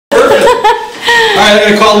right, I'm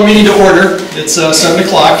going to call the meeting to order. It's 7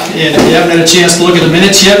 o'clock, and if you haven't had a chance to look at the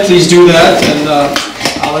minutes yet, please do that, and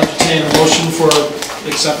I'll entertain a motion for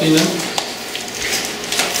accepting them.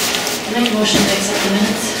 I make a motion to accept the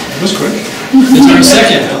minutes. That was quick. Is there a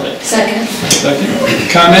second? Second. Second.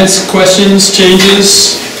 Comments, questions,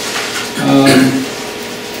 changes?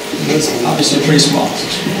 It's obviously pretty small.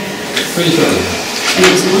 Pretty thorough.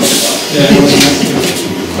 Yeah.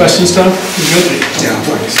 Questions, Tom? You good? Yeah,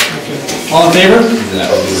 thanks. Okay. All in favor? 1,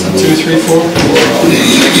 2, 3, 4.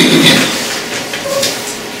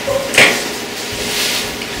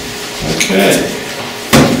 Okay.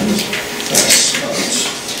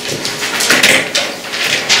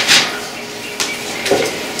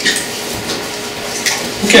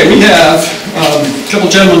 Okay, we have a couple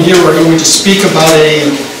gentlemen here who are going to speak about a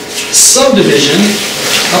subdivision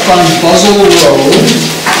up on Buzzell Road.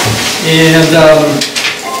 And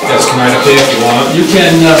Yes, come right up here if you want. you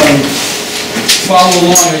can follow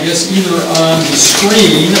along, I guess, either on the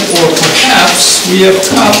screen or perhaps we have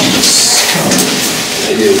copies.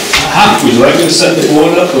 I do. Would you like me to set the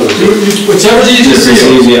board up or? Whichever's easier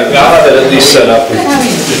for you. I'll have it at least set up.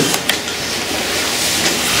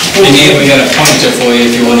 And here we got a pointer for you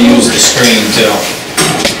if you want to use the screen too.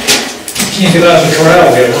 Can't get out of the corral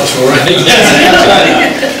here once we're ready.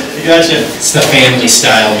 You gotcha. It's the family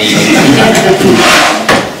style meeting.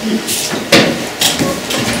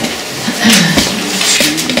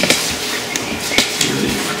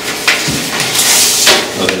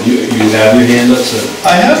 You have your hand up, sir?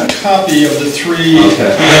 I have a copy of the three.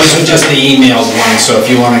 Okay. Those are just the emailed ones, so if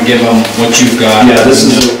you want to give them what you've got. Yeah, this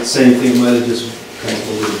is the same thing, might have just kind of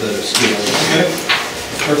a little better scale. Okay,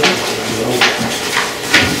 perfect.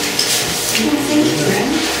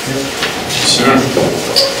 Sure.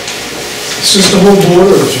 Is this the whole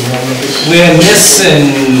board or is it one of this? We're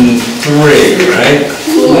missing 3, right?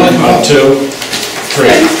 1, 2,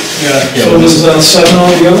 3. Yeah. So there's 7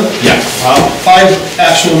 altogether? Yeah. 5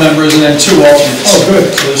 actual members and then 2 alternates. Oh,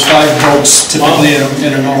 good. So there's 5 votes typically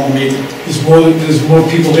in a normal meeting. There's more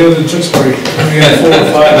people there than Tewksbury. We have 4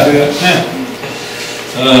 or 5 there. Yeah.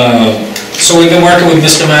 So we've been working with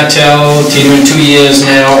Mr. Martell, teetering 2 years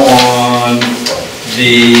now on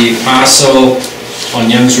the parcel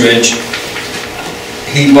on Youngs Ridge.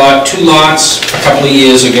 He bought 2 lots a couple of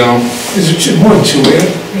years ago. Is it more than 2, yeah?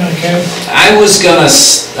 Okay. I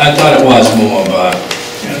thought it was more, but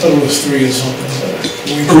Yeah, I thought it was 3 or something.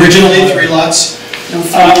 Originally 3 lots.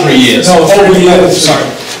 3 years. No, 3 years. Sorry.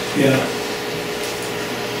 Yeah.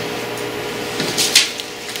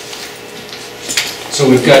 So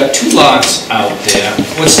we've got 2 lots out there.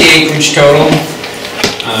 What's the acreage total?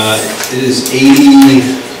 It is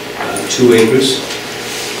 82 acres.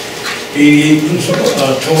 88,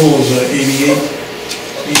 total is 88.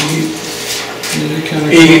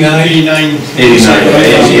 89. 89.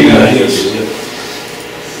 89. Yes.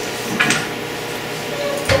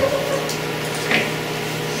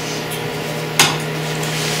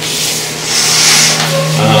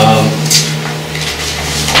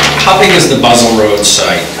 How big is the Buzzell Road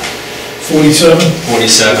site? 47?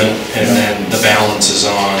 47, and then the balance is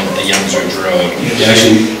on the Youngs Ridge Road.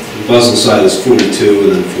 Actually, the Buzzell side is 42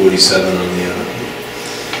 and then 47 on the other.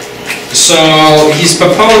 So he's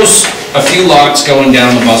proposed a few lots going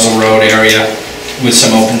down the Buzzell Road area with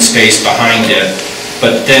some open space behind it.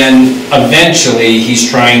 But then eventually he's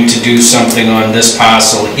trying to do something on this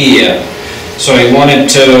parcel here. So he wanted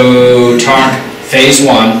to talk phase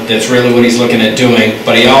 1, that's really what he's looking at doing,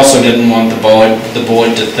 but he also didn't want the board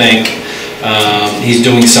to think he's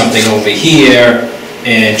doing something over here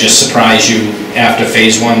and just surprise you after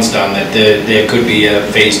phase 1's done, that there could be a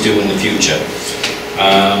phase 2 in the future.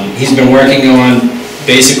 He's been working on,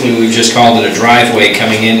 basically we've just called it a driveway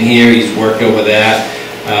coming in here. He's worked over that.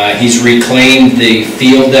 He's reclaimed the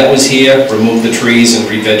field that was here, removed the trees and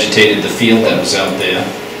revegetated the field that was out there.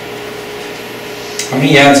 How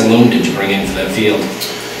many yards of loom did you bring in for that field?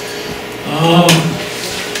 I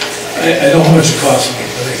don't know how much it cost me.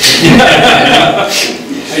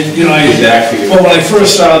 Well, when I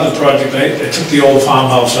first started the project, I took the old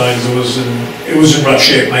farmhouse out, it was in rough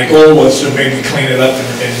shape. My goal was to maybe clean it up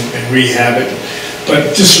and rehab it.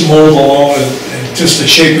 But just the mold alone and just the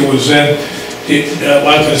shape it was in,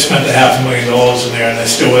 I could have spent $500,000 in there and I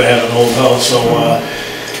still would have had an old house. So,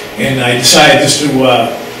 and I decided just to,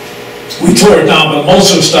 we tore it down, but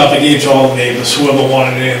most of the stuff I gave to all the neighbors, whoever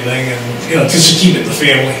wanted anything, and just to keep it in the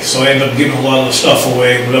family. So I ended up giving a lot of the stuff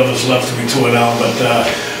away, whatever's left we tore down. But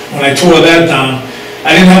when I tore that down,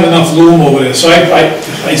 I didn't have enough loom over there, so I like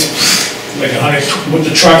 100 with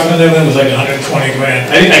the truck and everything was like 120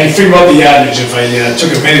 grand. I can figure out the yardage if I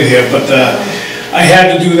took a minute here, but I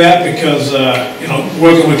had to do that because, you know,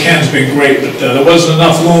 working with Ken's been great, but there wasn't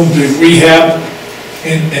enough room to rehab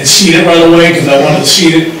and seed it right away, because I wanted to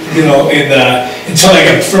seed it, you know, until I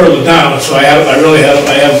got further down. So I have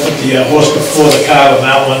put the horse before the cart on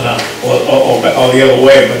that one, or the other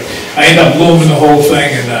way, but I ended up looming the whole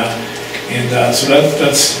thing, and so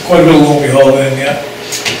that's quite a bit of loom we hauled in, yeah.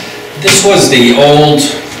 This was the old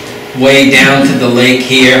way down to the lake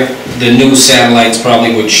here. The new satellites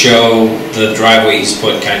probably would show the driveway he's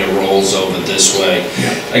put kind of rolls over this way.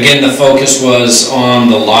 Yeah. Again, the focus was on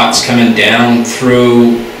the lots coming down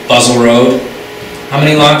through Buzzell Road. How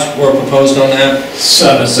many lots were proposed on that?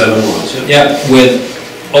 7. 7 lots, yeah. Yep,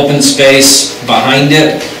 with open space behind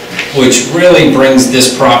it, which really brings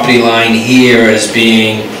this property line here as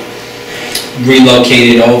being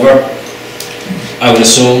relocated over, I would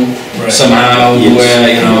assume, Right. somehow, Yes. where,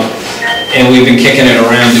 you know, and we've been kicking it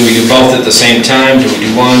around, do we do both at the same time, do we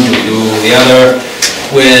do one, do we do the other?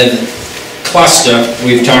 With cluster,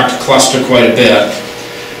 we've talked cluster quite a bit,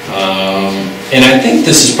 and I think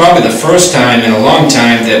this is probably the first time in a long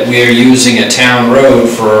time that we're using a town road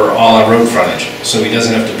for all our road frontage, so he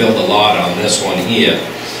doesn't have to build a lot on this one here.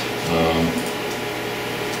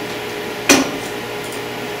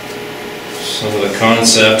 Some of the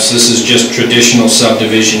concepts, this is just traditional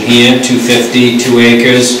subdivision here, 250, 2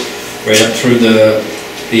 acres, right up through the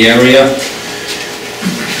area.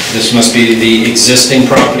 This must be the existing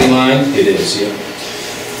property line. It is, yeah.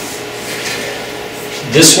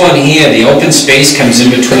 This one here, the open space comes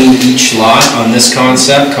in between each lot on this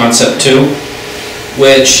concept, concept 2,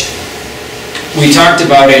 which we talked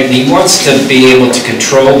about it, and he wants to be able to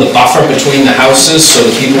control the buffer between the houses so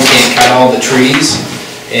that people can't cut all the trees.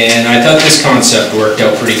 And I thought this concept worked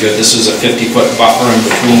out pretty good. This is a 50-foot buffer in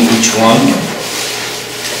between each one.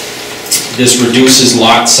 This reduces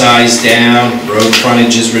lot size down, road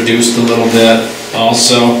frontage is reduced a little bit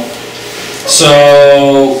also.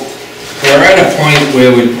 So we're at a point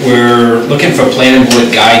where we're looking for planning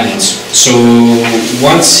board guidance. So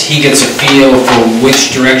once he gets a feel for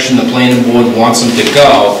which direction the planning board wants him to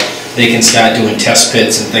go, they can start doing test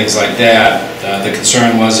pits and things like that. The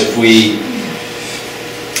concern was if we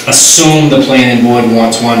assume the planning board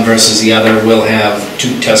wants one versus the other, we'll have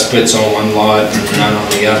 2 test pits on one lot and none on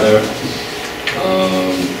the other.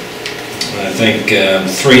 I think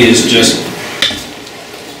 3 is just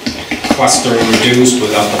cluster reduced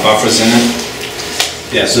without the buffers in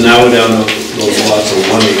it. Yeah, so now we're down to those lots of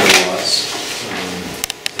 1 acre lots.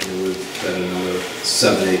 And we've got another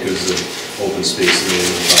 7 acres of open space in the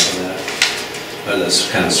on top of that. That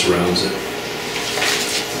kind of surrounds it.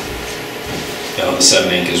 The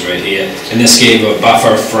 7 acres right here. And this gave a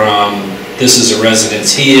buffer from, this is a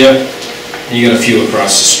residence here, and you got a few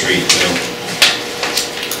across the street too.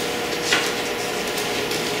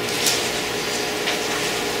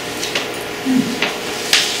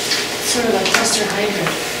 Sort of a cluster hybrid.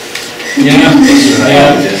 Yeah.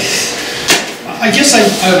 I guess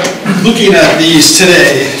I'm looking at these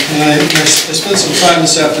today, and I spent some time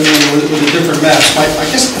this afternoon with the different maps. I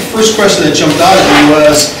guess the first question that jumped out at me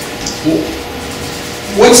was,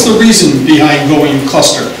 what's the reason behind going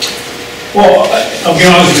cluster? Well, I'll be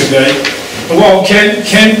honest with you, Dave. Well, Ken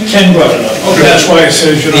brought it up. Okay. That's why I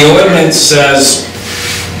said, you The know. ordinance says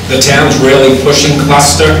the town's really pushing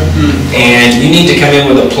cluster, and you need to come in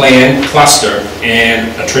with a plan, cluster,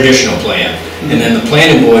 and a traditional plan. And then the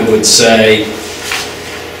planning board would say,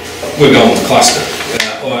 we're going with cluster.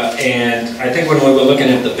 And I think when we were looking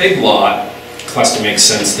at the big lot, cluster makes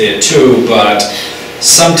sense there too, but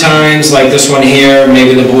sometimes, like this one here,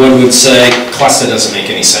 maybe the board would say, cluster doesn't make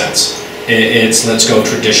any sense. It's, let's go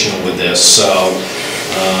traditional with this. So,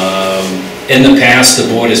 in the past, the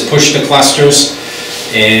board has pushed the clusters,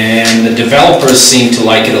 and the developers seem to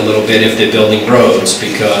like it a little bit if they're building roads,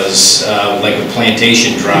 because, like with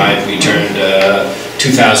Plantation Drive, we turned a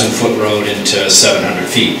 2,000-foot road into 700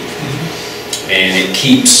 feet. And it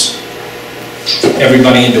keeps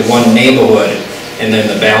everybody into one neighborhood, and then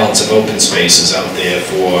the balance of open spaces out there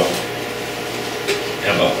for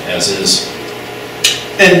ever, as is.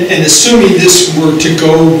 And assuming this were to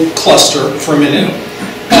go cluster for a minute,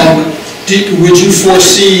 would you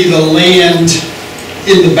foresee the land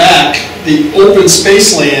in the back, the open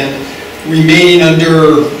space land, remaining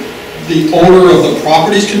under the owner of the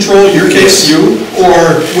property's control, in your case, you?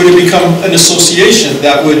 Or would it become an association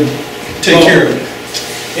that would take care of it?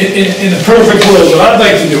 In a perfect world, what I'd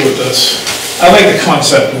like to do with this, I like the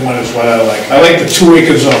concept one is what I like. I like the 2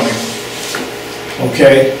 acre zoning,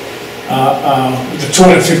 okay? The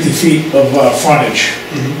 250 feet of frontage,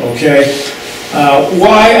 okay?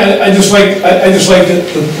 Why? I just like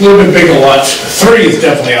the little bit bigger lots. 3 is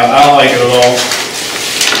definitely, I don't like it at all.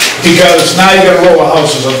 because now you got a row of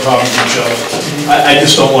houses on top of each other. I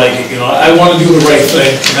just don't like it, you know, I wanna do the right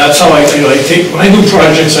thing, and that's how I, you know, when I do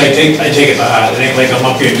projects, I take it to heart. It ain't like I'm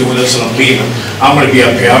up here doing this and I'm leaving, I'm gonna be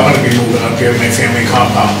up here, I'm gonna be moving up here in my family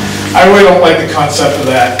compound. I really don't like the concept of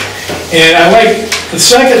that. And I like the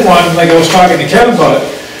second one, like I was talking to Kevin about it,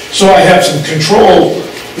 so I have some control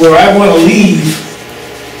where I wanna leave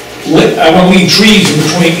trees in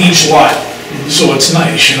between each lot, so it's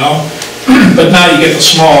nice, you know? But now you get the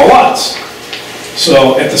smaller lots.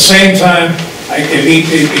 So at the same time, I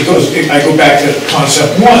go back to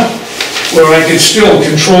concept one, where I can still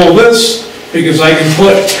control this, because I can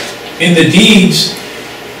put in the deeds,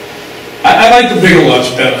 I like the bigger lots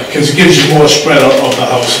better, because it gives you more spread of the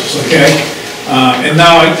houses, okay? And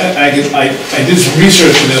now I did some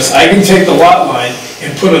research on this, I can take the lot line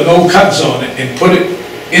and put a no-cut zone and put it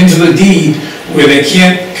into the deed where they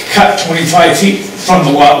can't cut 25 feet from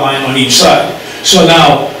the lot line on each side. So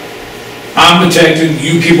now, I'm protected,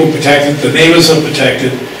 you people protected, the neighbors are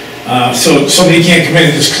protected, so somebody can't come in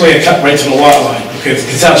and just clear cut right to the lot line, because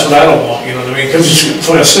that's what I don't want, you know what I mean, because it's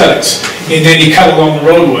for aesthetics. And then you cut along the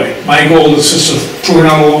roadway. My goal is just to prune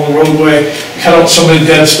out along the roadway, cut out some of the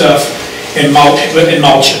dead stuff, and mulch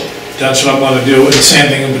it. That's what I'm gonna do, and the same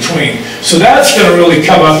thing in between. So that's gonna really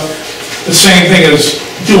cover the same thing as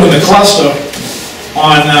doing the cluster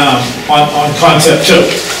on concept two,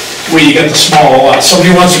 where you get the smaller lots.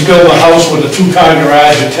 Somebody wants to build a house with a two-car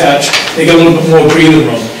garage attached, they get a little bit more breathing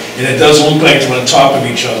room, and it doesn't look like they're on top of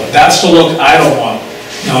each other. That's the look I don't want.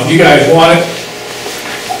 Now, if you guys want it,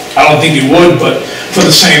 I don't think you would, but for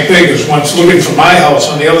the same thing, as once looking from my house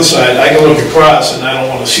on the other side, I can look across, and I don't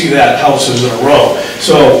want to see that houses in a row.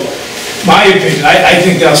 So, my opinion, I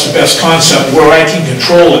think that's the best concept, where I can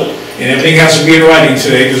control it. And everything has to be in writing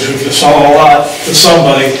today, because if you sell a lot to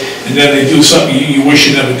somebody, and then they do something you wish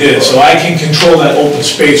you never did. So I can control that open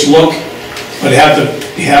space look, but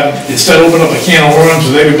instead of opening up a can of worms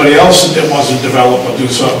with everybody else that wants to develop or do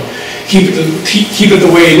something, keep it the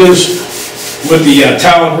way it is with the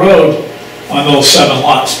Talon Road on those 7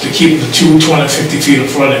 lots, to keep the 250 feet of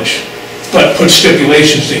frontage. But put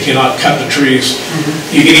stipulations, they cannot cut the trees.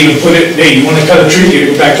 You can even put it, hey, you wanna cut a tree,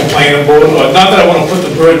 you go back to planning board, or not that I wanna put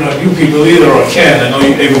the burden on you people either, or Ken, I know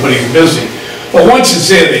everybody's busy. But once it's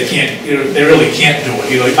there, they can't, they really can't do it.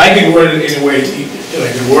 You know, I can word it any way I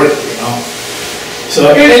can word it, you know?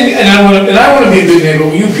 So, and I wanna be a good neighbor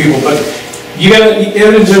with you people, but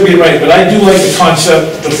everything's gonna be right, but I do like the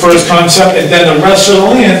concept, the first concept, and then the rest of the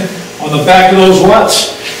land on the back of those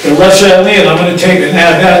lots. The rest of that land, I'm gonna take and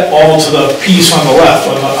add that all to the piece on the left,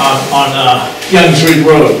 on Youngs Ridge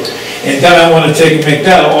Road. And then I wanna take and make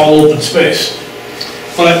that all open space.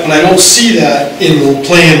 But I don't see that in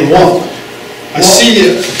Plan 1. I see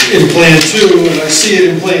it in Plan 2, and I see it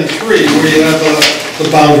in Plan 3, where you have the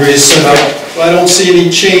boundaries set out. But I don't see any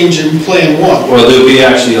change in Plan 1. Well, there'll be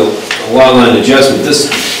actually a lot line adjustment, this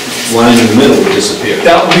line in the middle would disappear.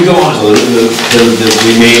 That will be gone. So the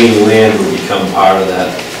remaining land would become part of that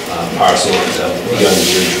parcel of Youngs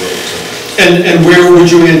Ridge Road. And where would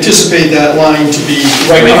you anticipate that line to be?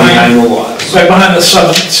 Right Behind the lots. Right behind the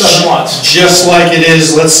seven lots. Just like it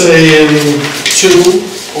is, let's say, in 2,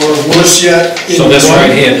 or worse yet, in 1? So this right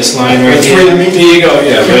here, this line right That's right, I here, mean, There you go,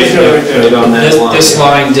 yeah, right there, right there. Right on that line. this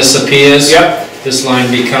line disappears. Yep. This line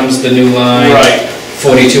becomes the new line. Right.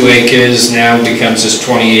 42 acres now becomes this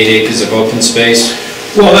 28 acres of open space.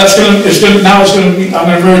 Well, now it's gonna be, I'm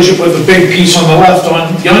gonna merge it with the big piece on the left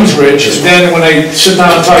on Youngs Ridge. And then when I sit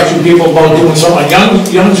down and talk to people about doing something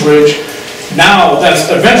on Youngs Ridge, now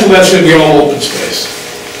eventually that's gonna be all open space.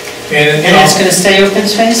 And that's gonna stay open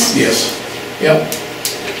space? Yes, yep.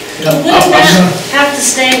 Wouldn't that have to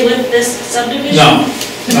stay with this subdivision? No.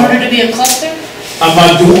 In order to be a cluster? I'm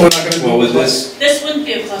not doing, we're not gonna do. Well, with this, This wouldn't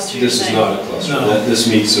be a cluster, you're this is saying? not a cluster. No. This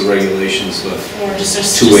meets the regulations of Or just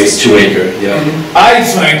a... 2 acre, yeah. I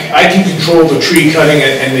think I can control the tree cutting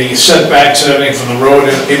and the setbacks and everything from the road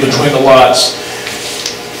in between the lots,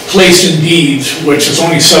 placed in deeds, which is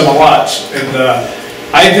only 7 lots, and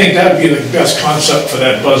I think that'd be the best concept for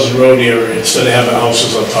that Buzzard Road area, instead of having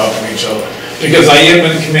houses on top of each other. Because I am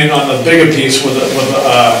gonna come in on the bigger piece with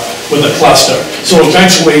a cluster. So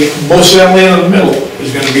eventually, most of that land in the middle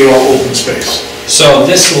is gonna be all open space. So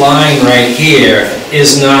this line right here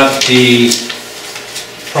is not the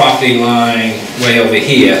property line way over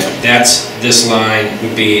here. This line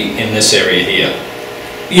would be in this area here.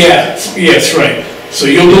 Yeah, that's right. So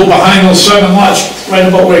you'll go behind those 7 lots, right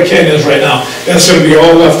about where Ken is right now. That's gonna be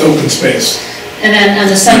all left open space. And then on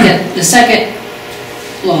the second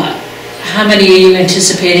lot, how many are you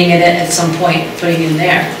anticipating it at some point putting in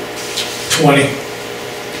there? 20.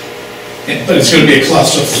 But it's gonna be a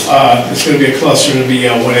cluster, it's gonna be a cluster of the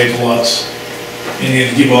 1 acre lots. And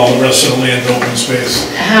then give all the rest of the land open space.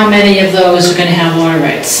 How many of those are gonna have water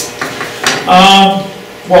rights? Well,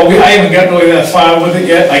 I haven't gotten really that far with it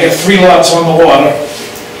yet. I got 3 lots on the water.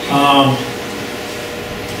 I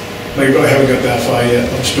haven't got that far yet.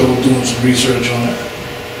 I'm still doing some research on it.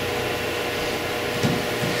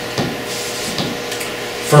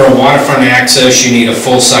 For a waterfront access, you need a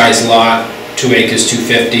full-size lot, 2 acres,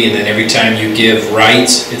 250, and then every time you give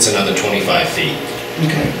rights, it's another 25 feet.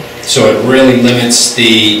 Okay. So it really limits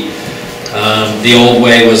the old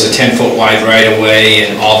way was a 10-foot wide right-of-way,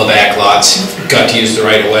 and all the back lots got to use the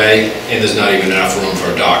right-of-way, and there's not even enough room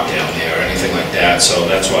for a dock down there or anything like that, so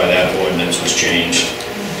that's why that ordinance was changed.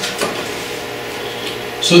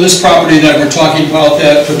 So this property that we're talking about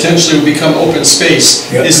that potentially will become open space,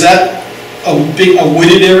 Yep. is that a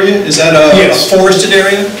wooded area? Is that a Yes. forested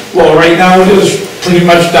area? Well, right now it is pretty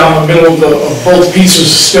much down the middle of both pieces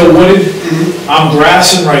still wooded. I'm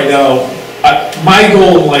grassing right now. My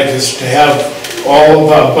goal in life is to have all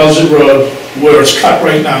of Buzzard Road where it's cut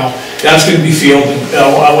right now. That's gonna be field, and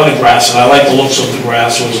I want to grass it. I like the looks of the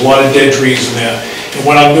grass. There's a lot of dead trees in there. And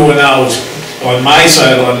what I'm doing now is on my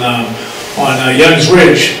side on Young's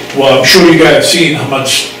Ridge. Well, I'm sure you guys have seen how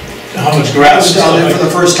much I was grass is down there for the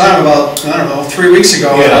first time about, I don't know, 3 weeks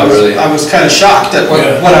ago. and Yeah, really. I was kind of shocked at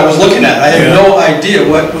Yeah. what I was looking at. I had Yeah. no idea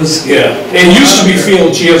what was. Yeah, it used to be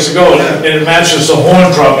fields years ago, and it matches the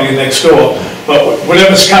Horn property next door, but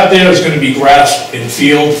whatever's cut there is gonna be grass in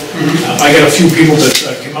field. I got a few people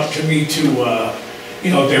that came up to me to,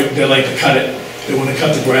 they like to cut it, they wanna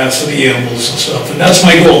cut the grass for the animals and stuff, and that's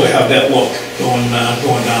my goal, to have that look going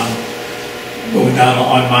down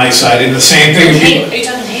on my side, and the same thing. Are you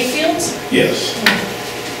talking hayfields? Yes.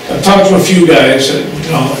 I've talked to a few guys, that,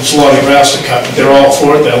 it's a lot of grass to cut, but they're all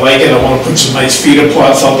for it, they like it. I wanna put some nice feeder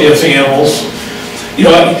plots out there for animals.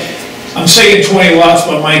 I'm saying 20 lots,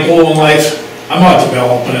 but my goal in life, I'm not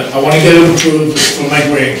developing it. I wanna get it approved for my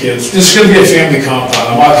grandkids. This is gonna be a family compound.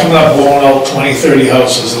 I'm not coming up blowing out 20, 30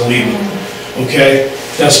 houses and leaving, okay?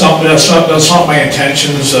 That's not my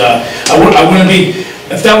intentions. I wouldn't be,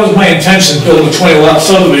 if that was my intention, building a 20 lot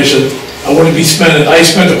subdivision, I wouldn't be spending, I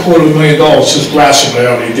spent $250,000 just grassing what I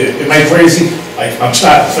already did. Am I crazy? I'm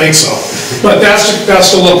starting to think so. But that's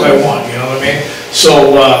the look I want, you know what I mean?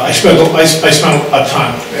 So, I spent a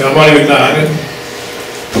ton, and I'm not even,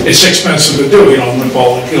 it's expensive to do, with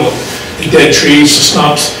all, the dead trees, the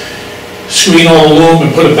stumps, screen all the loom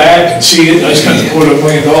and put it back and see it. I spent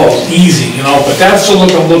 $250,000, easy, but that's the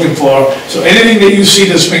look I'm looking for. So anything that you see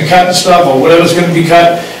that's been cut and stuff, or whatever's gonna be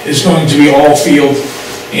cut, is going to be all field.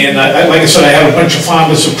 And like I said, I had a bunch of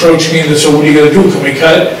farmers approach me and they said, what are you gonna do, can we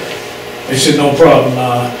cut it? I said, no problem.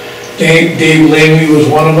 Dave Langley was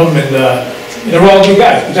one of them, and they're all good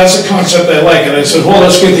guys, but that's the concept I like. And I said, well,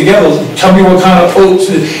 let's get together, tell me what kind of oats,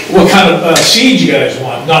 what kind of seed you guys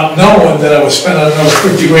want, not knowing that I was spending another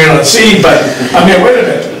 50 grand on seed, but I mean, wait a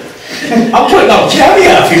minute. I'm putting out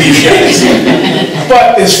caviar for these guys.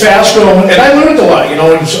 But it's fast growing, and I learned a lot, and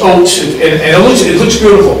it's oats, and it looks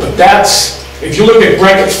beautiful, but that's, if you look at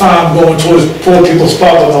Brackett Farm going towards Poor People's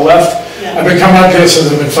Pub on the left, I've been coming up here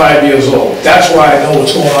since I've been 5 years old. That's why I know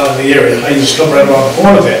what's going on in the area. I just come right around the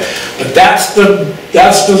corner there. But that's the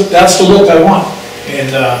look I want.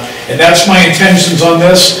 And that's my intentions on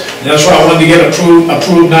this. And that's why I wanted to get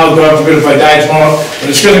approved now, God forbid if I die tomorrow.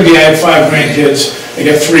 But it's gonna be, I have 5 grandkids. I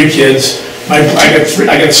got 3 kids. I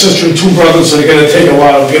got a sister and 2 brothers that are gonna take a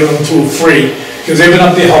while to give them to free, because they've been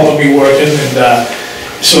up there helping me working, and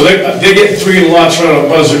so they're getting 3 lots right on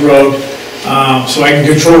Buzzard Road, so I can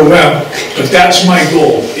control them. But that's my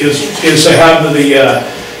goal, is to have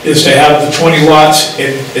the 20 lots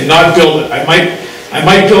and not build it. I might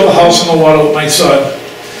build a house on the water with my son.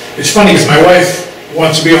 It's funny, because my wife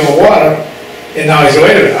wants to be on the water, and now I say,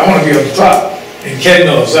 wait a minute, I wanna be on the top. And Ken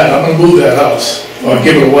knows that, I'm gonna move that house, or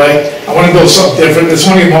give it away. I wanna build something different. It's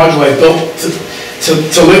only a module I built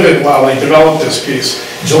to live in while I develop this piece.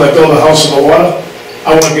 Until I build a house on the water,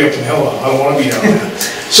 I wanna be up in the hill, I don't wanna be down there.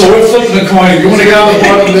 So we're flipping the coin, if you wanna get on the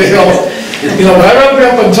bottom of the hill, but I'd rather be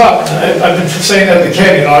up on top. I've been saying that to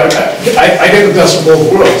Ken, I get the best of both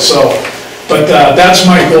worlds, so. But that's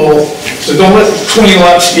my goal, so don't let 20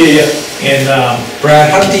 lots scare you, and Brad,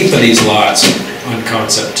 how deep are these lots on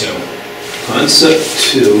concept 2? Concept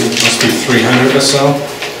 2. Must be 300 or so?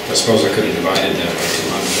 I suppose I could have divided that by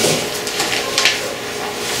 200.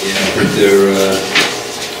 Yeah, I think they're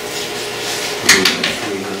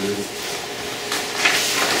 300.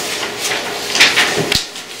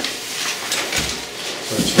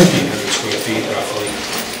 So it's 1,500 square feet roughly.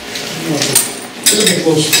 it'll get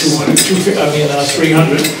close to 200,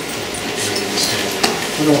 300.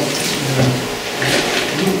 I don't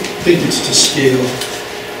think it's to scale.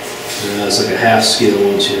 It's like a half scale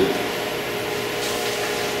once you,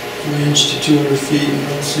 Range to 200 feet, I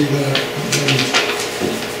don't see that.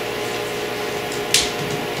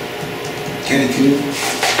 Kenny, can you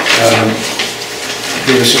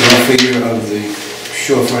give us a rough figure of the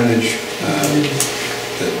shore frontage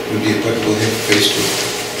that would be applicable here for phase 2?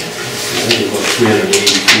 I think about 380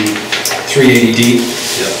 feet. 380 deep.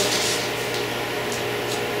 Yeah.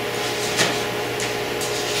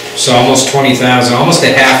 So almost 20,000, almost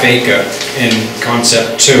a half acre in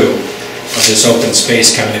concept 2 of this open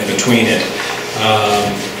space coming in between it.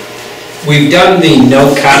 We've done the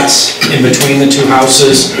no cuts in between the two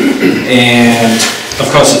houses, and of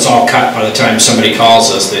course it's all cut by the time somebody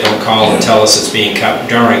calls us. They don't call and tell us it's being cut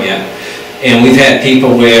during it. And we've had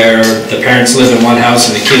people where the parents live in one house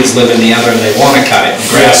and the kids live in the other, and they want to cut it, and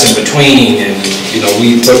grass in between, and, you know,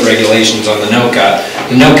 we put regulations on the no cut.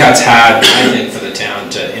 The no cut's hard, I think, for the town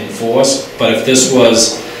to enforce, but if this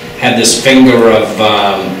had this finger of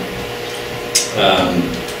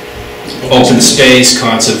open space,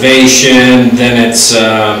 conservation, then it's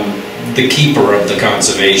the keeper of the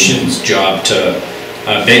conservation's job to,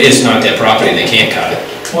 it's not their property, they can't cut it.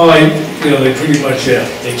 Well, they pretty much,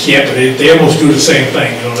 they can't, but they almost do the same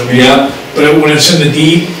thing, you know what I mean? Yeah. But when it's in the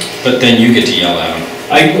deed, But then you get to yell at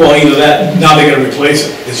them. well, either that, now they gotta replace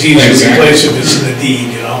it. It's easy to Exactly. replace if it's in the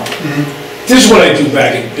deed, you know? This is what I do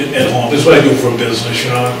back at home, this is what I do for a business,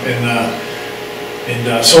 you know? And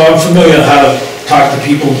so I'm familiar how to talk to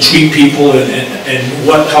people, treat people, and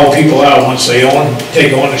how people are once they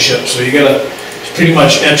take ownership. So you gotta, it's pretty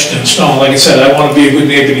much etched in stone. Like I said, I wanna be a good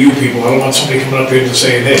neighbor to you people. I don't want somebody coming up here and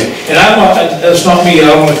saying, hey, and that's not me,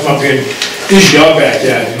 I don't wanna come up here and, this is your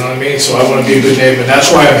backyard, you know what I mean? So I wanna be a good neighbor, and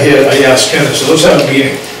that's why I'm here. I asked Ken, so let's have a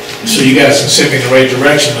meeting, so you guys can send me in the right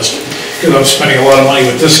direction, because I'm spending a lot of money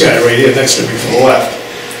with this guy right here next to me for the left.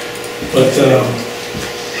 But,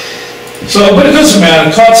 but it doesn't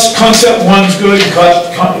matter, concept 1's good,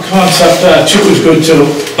 concept 2 is good too.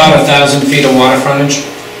 About 1,000 feet of water frontage?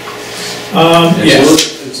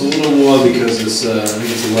 Yes. It's a little more because it's, I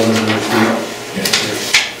think it's 1,100 feet.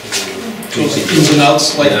 Ins and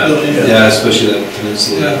outs, like Yeah, building. yeah, especially that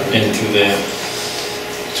peninsula. Yeah. In through there.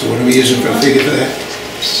 So what are we using for a figure for that?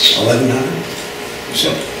 1,100? So,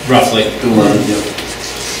 Roughly. The one, yeah.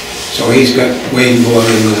 so he's got way more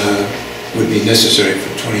than would be necessary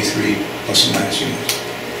for 23 plus or minus units.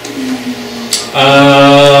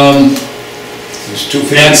 There's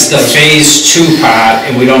 250. That's the phase 2 part,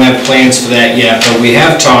 and we don't have plans for that yet, but we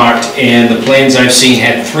have talked, and the plans I've seen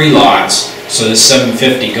had 3 lots, so there's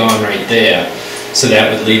 750 gone right there. So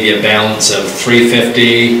that would leave you a balance of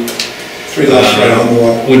 350. 3 lots right on the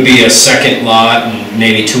water. Would be a second lot, and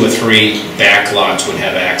maybe 2 or 3 back lots would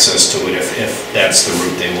have access to it if that's the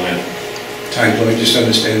route they went. Time, let me just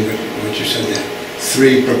understand what you said there.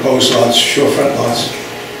 3 proposed lots, shorefront lots,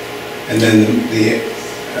 and then the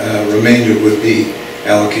remainder would be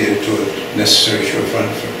allocated toward necessary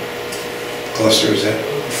shorefront for cluster, is that?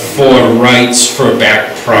 For rights for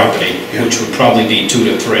back property, Yeah. which would probably be 2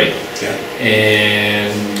 to 3. Yeah.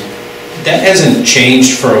 And that hasn't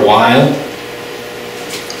changed for a while,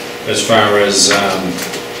 as far as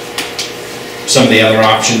some of the other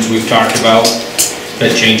options we've talked about.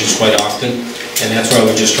 That changes quite often, and that's why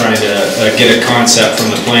we're just trying to get a concept from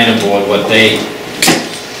the planning board, what they,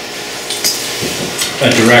 a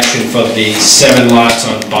direction for the 7 lots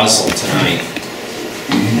on Buzzell tonight.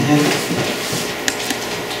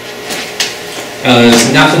 There's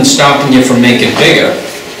nothing stopping you from making bigger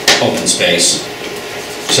open space,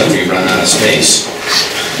 except for you run out of space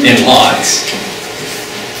in lots.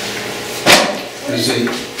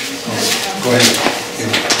 Go ahead.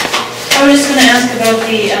 I was just gonna ask about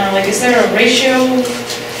the, like, is there a ratio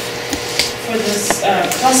for this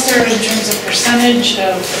cluster in terms of percentage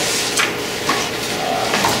of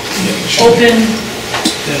open,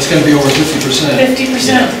 Yeah, it's gonna be over 50%.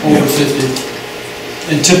 50%? Over 50.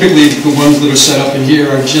 And typically, the ones that are set up in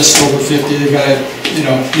here are just over 50. They got it, you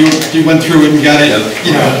know, you went through it and got it,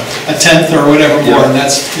 you know, a tenth or whatever more, and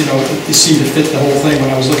that's, you know, it seemed to fit the whole thing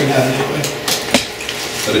when I was looking at it anyway.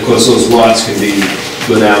 But of course, those lots can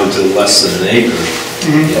go down to less than an acre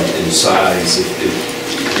in size if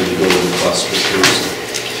you go with the cluster too.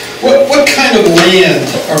 What kind of land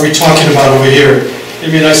are we talking about over here? I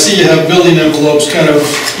mean, I see you have building envelopes kind of,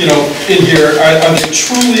 you know, in here. Are they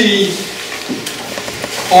truly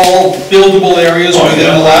all buildable areas within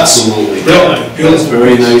the lots? Absolutely. Buildable. That's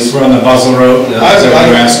very nice. We're on the Buzzell Road, is that what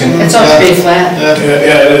you're asking? It's all pretty flat.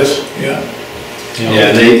 Yeah, it is, yeah.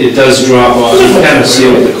 Yeah, it does drop off. You can kind of see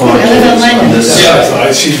what the corner I live on is on Langdon. this Yeah, side,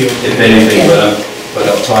 I see you. if anything, but But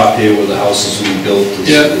up top here where the houses we built,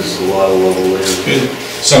 Yeah. there's a lot of level land. Good.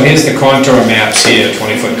 So here's the contour maps here,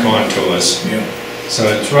 20-foot contours. Yeah. So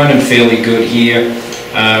it's running fairly good here.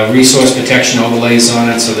 Resource protection overlays on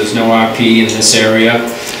it, so there's no RP in this area.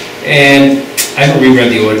 And I haven't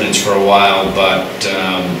reread the ordinance for a while, but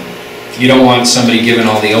you don't want somebody giving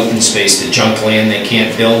all the open space to junk land they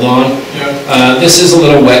can't build on. Yeah. This is a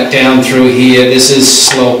little wet down through here, this is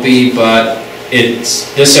slopey, but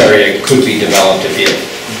this area could be developed if you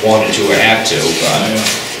wanted to or had to,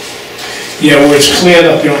 but. Yeah, where it's cleared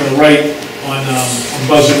up here on the right, on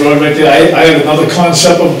Buzzard Road right there, I have another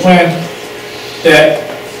concept of a plan that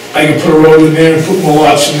I can put a road in there and put more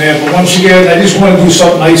lots in there, but once again, I just wanna do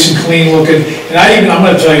something nice and clean looking, and I'm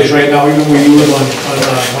gonna tell you this right now, even where you live on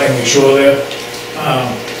Langley Shore there,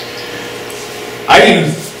 I even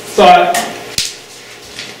thought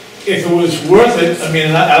if it was worth it, I mean,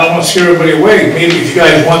 I don't wanna scare everybody away, maybe if you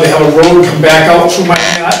guys wanted to have a road come back out through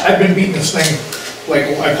I've been beating this thing,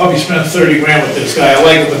 like, I probably spent 30 grand with this guy, I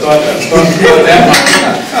like it, but thought that much.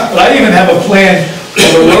 But I even have a plan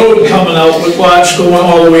of a road coming out with lots going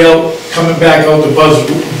all the way out, coming back out to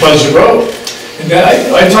Buzzard Road. And then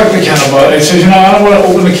I talked to Ken about it, I said, you know, I don't wanna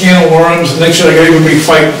open a can of worms, and next thing I got everybody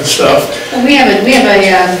fighting and stuff. Well, we have a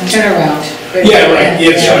turnaround. Yeah, right,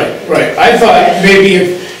 yes, right. I thought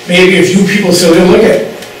maybe if you people said, hey, look at,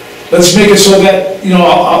 let's make it so that, you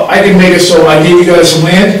know, I can make it so I give you guys some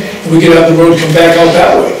land, and we can have the road come back out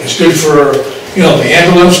that way. It's good for, you know, the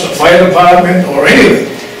ambulance, the fire department, or anything.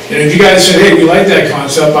 And if you guys said, hey, we like that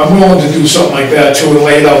concept, I'm willing to do something like that too, and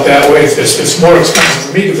lay it out that way. It's more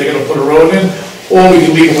expensive for me, because they gotta put a road in, or we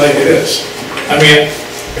can leave it like it is. I mean,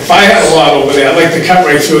 if I had a lot over there, I'd like to cut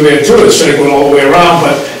right through there too, instead of going all the way around,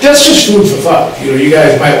 but that's just food for thought. You know, you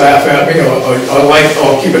guys might laugh at me,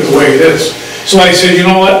 or keep it the way it is. So I said, you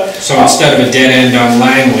know what? So instead of a dead end on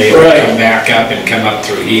Langley, it would come back up and come up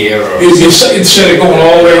through here, or... Instead of going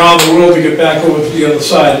all the way around the world to get back over to the other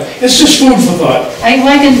side, it's just food for thought.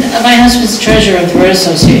 My husband's treasurer of the Road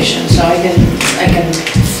Association, so I can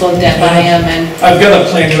float that by him and I've got a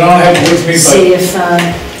plan, I don't have it with me, but... see if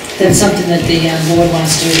that's something that the board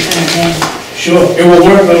wants to entertain. Sure, it will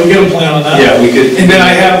work, but we get a plan on that. Yeah, we could. And then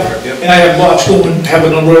I have lots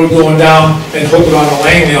having a road going down and hook it on the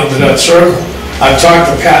Langley onto that circle. I've talked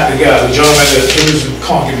to Pat, the gentleman that lives in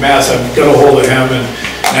Concord, Mass, I've got a hold of him, and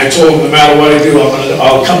I told him no matter what I do,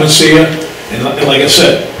 I'll come and see you, and like I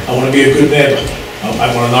said, I wanna be a good neighbor. I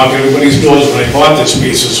wanna knock everybody's doors. When I bought this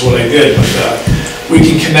piece, that's what I did, but we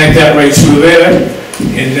can connect that right through there,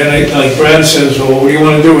 and then like Brad says, well, what do you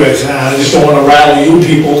wanna do? I said, I just don't wanna rattle you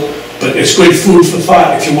people, but it's good food for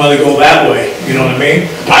thought if you wanna go that way, you know what I mean?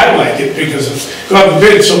 I like it, because if, God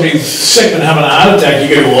forbid, somebody's sick and having a heart attack,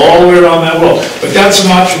 you gotta go all the way around that road. But that's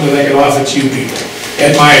an option that I can offer to you people,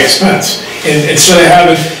 at my expense. And instead of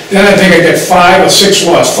having, then I think I got 5 or 6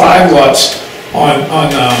 lots, 5 lots on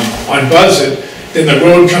Buzzard, then the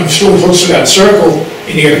road comes through, hooks to that circle,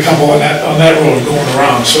 and you get a couple on that road going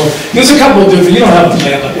around. So there's a couple of different, you don't have a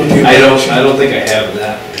plan with you. I don't think I have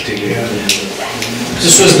that particular plan.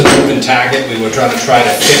 This was the moving target, we were trying to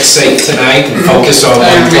fixate tonight and focus on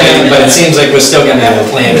one plan, but it seems like we're still gonna have a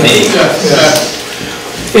plan B.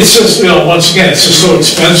 It's just, you know, once again, it's just so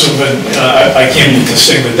expensive, and I can't beat this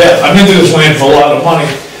thing to death. I'm into this land for a lot of money,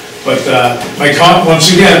 but once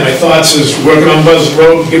again, my thoughts is working on Buzzard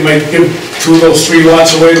Road, give 2 of those 3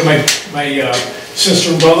 lots away to my sister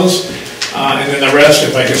and brothers, and then the rest,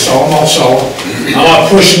 if I can sell them, I'll sell them. I'm not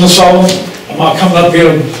pushing to sell them, I'm not coming up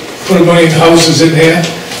here to put a million houses in here.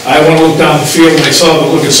 I want to look down the field myself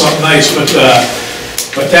and look at something nice,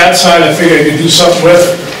 but that side I figured I could do something with,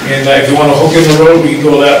 and if you want to hook in the road, we can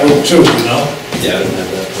go that route too, you know? Yeah, I don't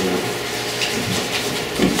have that plan.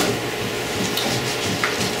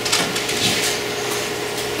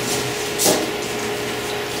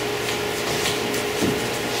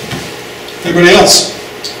 Anybody else?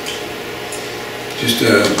 Just,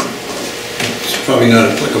 it's probably not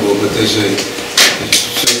applicable, but there's a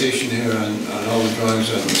citation here on all the drawings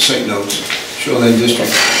on the site notes, shoreline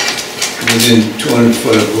district, within 200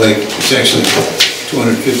 foot of lake, it's actually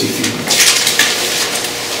 250 feet.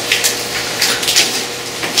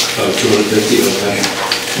 250, okay.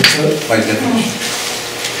 By definition.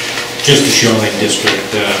 Just the shoreline district,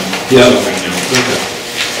 Yeah. right now. Okay.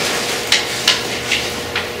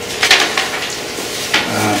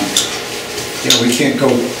 Yeah, we can't go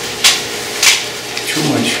too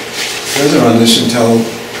much further on this until,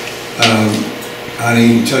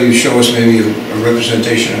 Ani, until you show us maybe a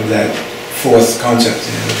representation of that 4th concept,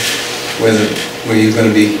 where you're going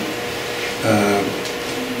to be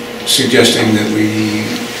suggesting that we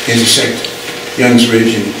intersect Young's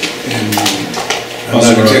Ridge and I'm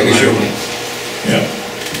not exactly sure. Yeah.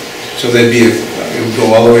 So there'd be, it would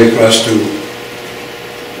go all the way across to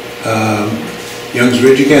Young's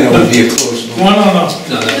Ridge again, or would it be a closed loop? No.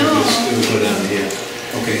 No, it would go down here.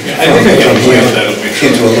 Okay. Yeah, I think I have a plan for that, I'll make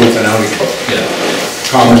sure. Into a loop and out, Yeah.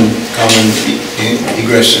 common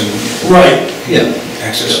egress and Right, Yeah.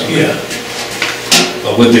 access. yeah,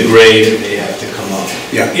 But with the grade, they have to come up.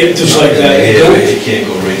 Yeah. yeah, just like that. It can't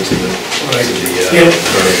go right to the, Right. to the, Yeah.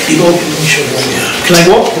 curb. You go, let me show you right now. Can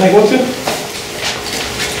I go up there?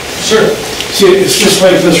 Sure. See, it's just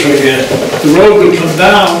like this right here. The road would come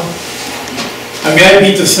down. I mean, I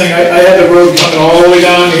beat this thing, I had the road coming all the way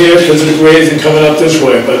down here because of the grades and coming up this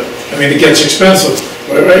way, but, I mean, it gets expensive.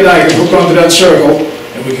 But right now, I can hook onto that circle,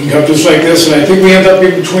 and we can come just like this, and I think we end up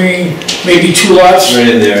in between maybe two lots, Right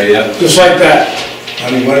in there, yeah. just like that. I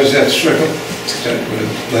mean, what is that circle? Is that where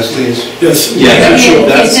Leslie is? Yes. Yeah, sure.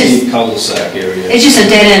 that's It's the cul-de-sac area. It's just a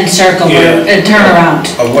dead-end circle, or a turnaround,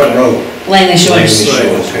 Of what road? Langley Langley Shores.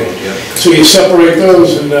 Shores Road, yeah. So you separate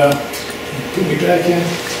those and, put me back in.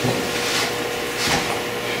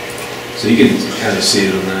 So you can kind of see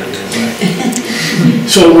it on that. Yeah.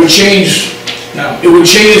 So it would change,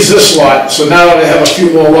 this lot, so now I have a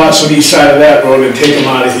few more lots on each side of that road and take them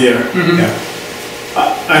out of here. Yeah.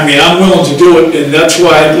 I mean, I'm willing to do it, and that's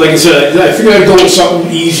why, like I said, I figured I'd go with something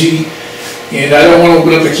easy, and I don't want to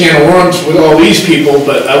open up a can of worms with all these people,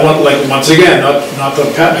 but I want, like, once again, not to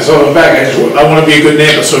pat myself on the back, I want to be a good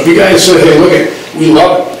neighbor. So if you guys say, hey, look it, we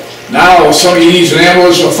love it. Now, if somebody needs an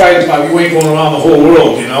ambulance or a fire department, you ain't going around the whole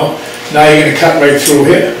world, you know? Now you're gonna cut right through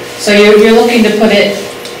here. So you're looking to put it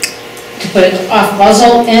off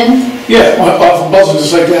Buzzell in? Yeah, off of Buzzell,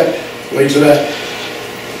 just like that, right to that.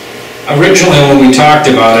 Originally, when we talked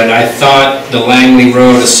about it, I thought the Langley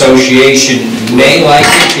Road Association may like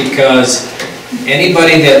it because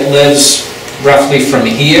anybody that lives roughly from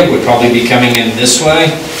here would probably be coming in this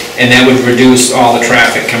way, and that would reduce all the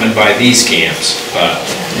traffic coming by these camps, but...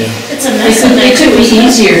 It's a It mess. could be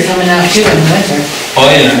easier coming out too in the winter. Oh,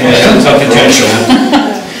 yeah, it's a potential.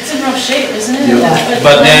 It's in rough shape, isn't it?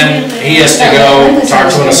 But then he has to go talk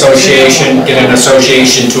to an association, get an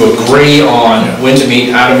association to agree on when to meet,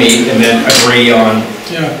 how to meet, and then agree on...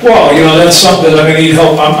 Yeah. Well, you know, that's something I'm gonna need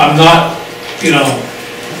help, I'm not, you know,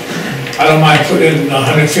 I don't mind putting in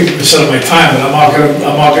 150% of my time, but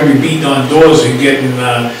I'm not gonna be beating on doors and getting,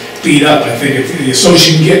 beat up. I think if the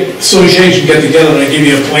association get together and give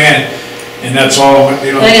you a plan, and that's all,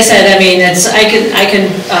 you know. Like I said, I mean, I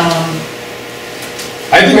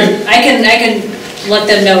can let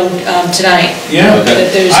them know tonight. Yeah.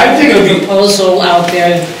 That there's I think it'll a be- proposal out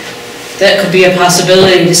there that could be a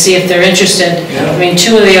possibility to see if they're interested. Yeah. I mean,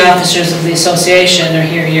 two of the officers of the association are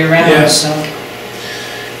here Yeah. year-round, so.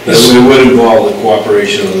 But it would involve the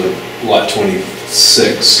cooperation of the lot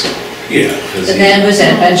 26. Yeah. 'cause And he- then, who's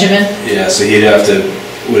that, Benjamin? Yeah, so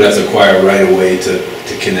would have to acquire right away to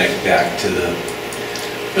connect back to the...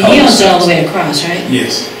 He owns it all the way across, right?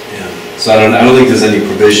 Yes. Yeah. So I don't think there's any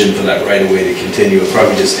provision for that right away to continue, it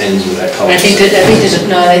probably just ends with that I think cul-de-sac.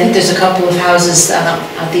 I think there's a couple of houses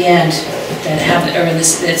at the end that are in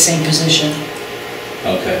that same position.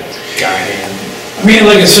 Okay, I mean,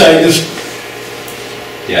 like I said,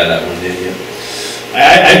 yeah, that one did, yeah.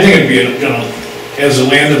 I think it'd be, you know, as a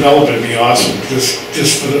land developer, it'd be awesome, just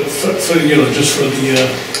for you know, just for the,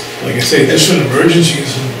 like I say, just for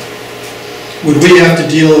emergencies and. Would we have to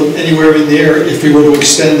deal anywhere in there if we were to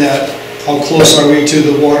extend that? How close are we to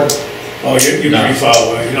the water? Oh, you're pretty far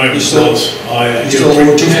away, you're not even You're still- close. Oh, yeah. Still over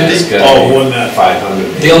Yeah, it's 250? gotta Oh, be more than that.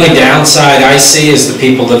 500. The only downside I see is the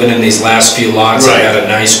people living in these last few lots that Right. had a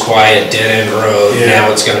nice, quiet, dead-end road. Yeah.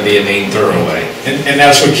 Now it's gonna be a main thoroughway. And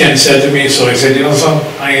that's what Ken said to me, so I said, you know something,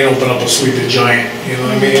 I ain't open up a sleeping giant, you know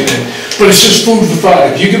what I mean? But it's just food for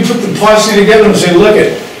thought, if you can put the policy together and say, look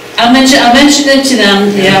it, I'll mention it to them,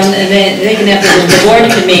 you know, and they can have, the board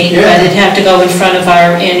can meet, Yeah. but it'd have to go in front of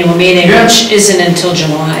our annual meeting, Yeah. which isn't until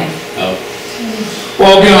July. Oh,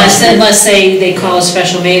 well, I'll be honest with you. Unless they call a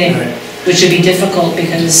special meeting, Right. which would be difficult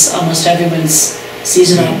because almost everyone's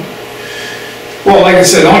seasonal. Well, like I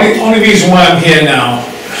said, only reason why I'm here now,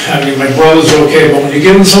 I mean, my brother's okay, but when you're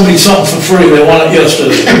giving somebody something for free, they want it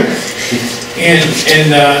yesterday.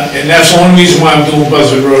 And that's the only reason why I'm doing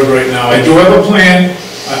Buzzard Road right now. I do have a plan,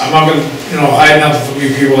 I'm not gonna, you know, hide nothing from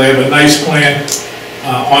you people, I have a nice plan,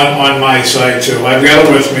 on my side too. I've got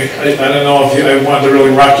it with me, I don't know if I wanted to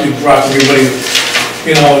really rock everybody,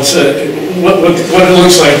 you know, it's, what it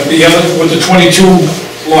looks like, the other, with the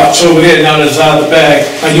 22 lots over there, now that's out of the bag,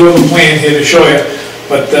 I do have a plan here to show you,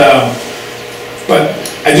 but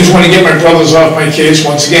I just wanna get my brothers off my kids,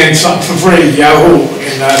 once again, something for free, Yahoo!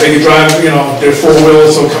 And they can drive, you know, their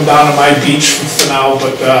four-wheelers, they'll come down to my beach for now,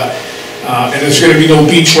 but, and there's gonna be no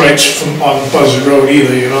beach rights on Buzzard Road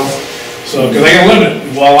either, you know? So, cause I got a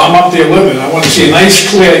limit, while I'm up there living, I wanna see a nice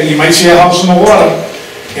clear, you might see a house on the water,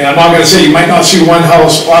 and I'm not gonna say, you might not see one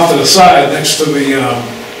house off to the side next to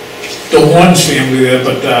the Horns family there,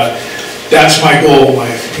 but, that's my goal in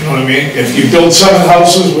life, you know what I mean? If you build 7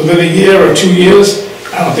 houses within a year or 2 years,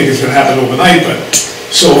 I don't think it's gonna happen overnight, but,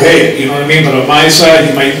 so hey, you know what I mean? But on my side,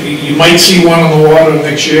 you might see one on the water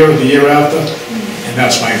next year or the year after, and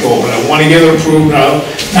that's my goal. But I wanna get it approved now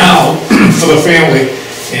for the family,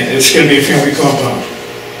 and it's gonna be a family compound.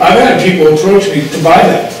 I've had people approach me to buy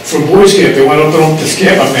that for Boys Camp, they want to open up this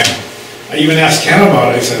camp up there. I even asked Ken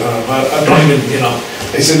about it, I said, I don't even, you know,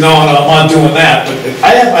 they said, no, I'm not doing that, but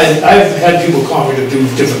I've had people call me to do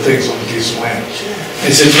different things on a piece of land.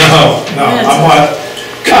 I said, no, I'm not,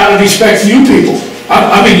 out of respect for you people,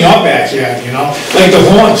 I'm in your backyard, you know, like the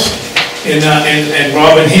Horns and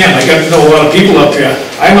Robin Ham, I got to know a lot of people up here.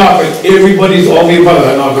 I'm not, everybody's, all the above,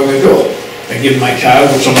 I'm not gonna do it. I give my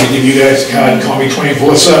card, which I'm gonna give you guys a card, call me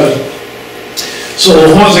 24/7. So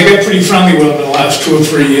the Horns, I got pretty friendly with them in the last 2 or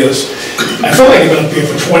 3 years. I feel like I've been up here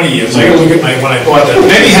for 20 years. I gotta look at when I bought that.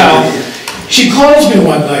 But anyhow, she calls me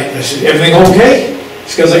one night and I said, everything okay?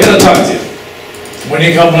 She goes, I gotta talk to you. When are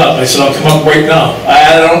you coming up? I said, I'll come up right now.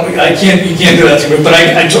 You can't do that to me, but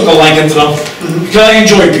I took a liking to them because I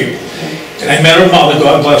enjoy people. And I met her mother,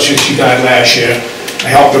 God bless her, she died last year. I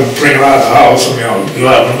helped her bring her out of the house, I mean,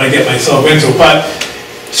 what am I getting myself into? But,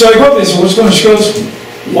 so I go up there and say, what's going on? She goes,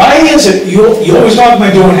 why is it you always knock my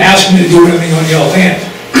door and ask me to do anything on your land?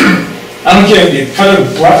 I don't care if you cut it,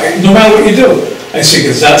 no matter what you do. I say,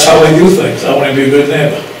 because that's how I do things. I want to be a good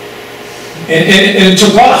neighbor. And it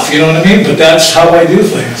took off, you know what I mean? But that's how I do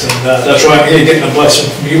things, and that's why I'm here getting a blessing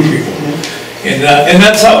from you people. And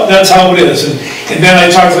that's how it is. And then I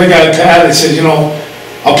talked to the guy, Pat, I said, you know,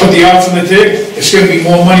 I'll put the arts on the dig. It's going to be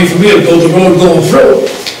more money for me to build the road going through.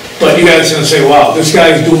 But you guys are going to say, wow, this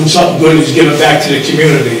guy's doing something good, he's giving back to the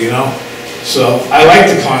community, you know? So I like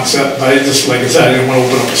the concept, but I just, like I said, I didn't want to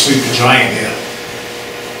open up a sleeping giant here.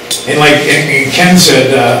 And like and Ken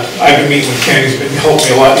said, I've been meeting with Ken, he's been helping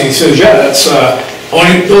me a lot, and he says, yeah, that's,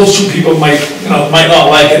 only those 2 people might not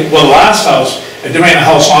like it. Well, the last house, there ain't a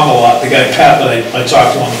house on the lot, the guy Pat that I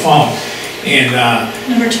talked to on the phone, and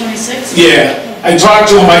Number 26? yeah, I talked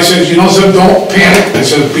to him, I said, you know, so don't panic. I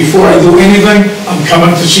said, before I do anything, I'm coming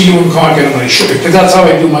to see you in Concord, I'm gonna show you, because that's how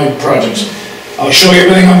I do my projects. I'll show you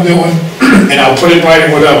everything I'm doing, and I'll put it right in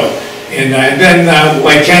whatever. And then,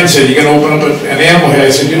 like Ken said, you're gonna open up an animal here. I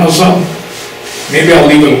said, you know something? Maybe I'll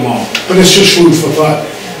leave it alone. But it's just food for thought.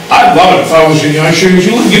 I'd love it if I was in your shoes.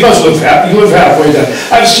 You must live halfway down.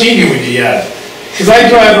 I've seen you in your yard. Because I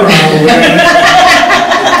drive around over there.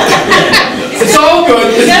 It's all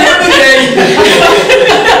good. It's the end of the day.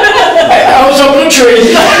 I was up in a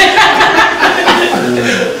tree.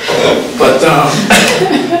 But,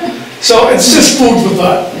 so it's just food for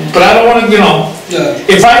thought. But I don't want to, you know,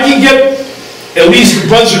 if I can get at least the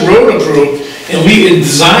Buzzard Road approved and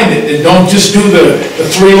design it, and don't just do the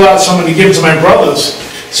 3 lots I'm going to give to my brothers.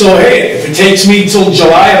 So hey, if it takes me till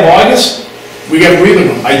July or August, we got breathing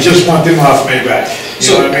room. I just want them off my back.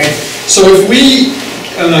 You know what I mean? So if we,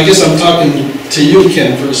 and I guess I'm talking to you,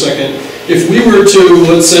 Ken, for a second, if we were to,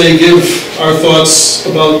 let's say, give our thoughts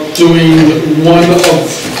about doing 1 of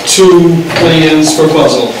 2 plans for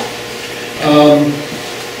Buzzell,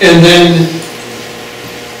 and then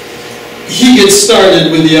he gets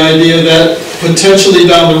started with the idea that potentially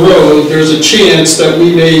down the road, there's a chance that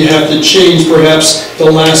we may have to change perhaps the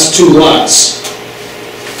last 2 lots.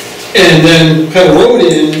 And then cut a road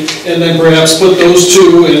in, and then perhaps put those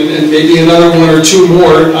 2 and maybe another 1 or 2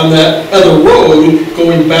 more on that other road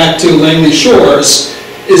going back to Langley Shores.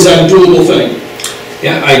 Is that a doable thing?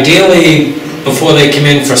 Yeah, ideally, before they come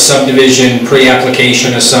in for subdivision,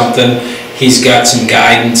 pre-application or something, he's got some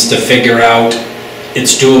guidance to figure out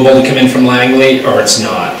it's doable to come in from Langley or it's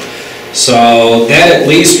not. So that at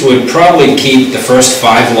least would probably keep the first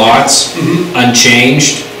 5 lots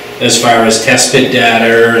unchanged as far as test pit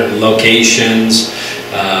data and locations,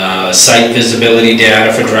 site visibility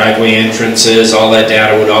data for driveway entrances, all that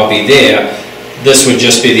data would all be there. This would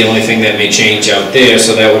just be the only thing that may change out there,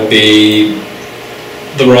 so that would be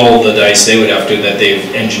the roll of the dice they would have to, that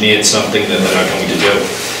they've engineered something that they're not going to do.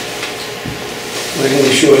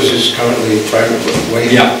 Langley Shores is currently private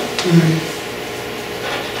way. Yeah.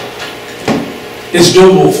 It's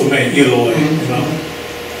doable for me either way, you know.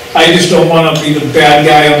 I just don't want to be the bad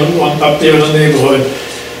guy up there in the neighborhood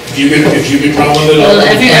if you could run with it. Well,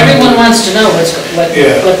 everyone wants to know what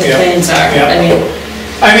Yeah, the yeah, plans are.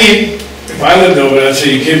 yeah. I mean, if I lived over there, I'd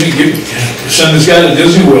say, you kidding me, send this guy to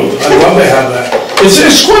Disney World, I'd love to have that.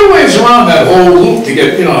 It's quite a ways around that whole loop to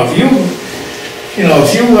get, if you, I don't know.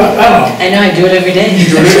 I know, I do it every day.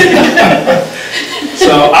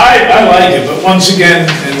 So I like it, but once again,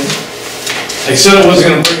 and I said I wasn't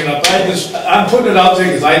gonna bring it up, I'm putting it out there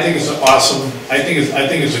because I think it's awesome, I think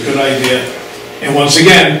it's a good idea. And once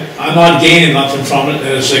again, I'm not gaining nothing from it,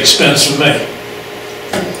 and it's an expense for me.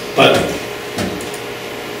 But,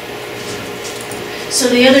 So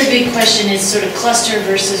the other big question is sort of cluster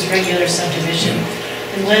versus regular subdivision.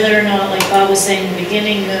 And whether or not, like Bob was saying in the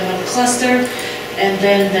beginning, of a cluster, and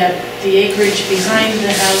then that the acreage behind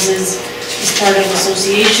the houses is part of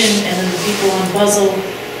association, and then the people on Buzzell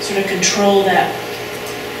sort of control that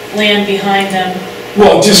land behind them.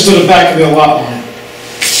 well, just to the back of their lot line.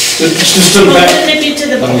 Just to the Well, back. wouldn't it be to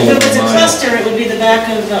the, if it was a cluster, it would be the back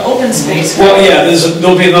of the open space. Well, yeah,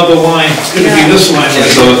 there'll be another line, it's gonna be this line Yeah,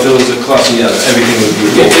 right so here. if it was a cluster, yeah, everything would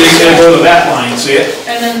be. It's gonna go to that line, see it?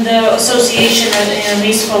 And then the association and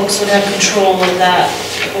these folks would have control of that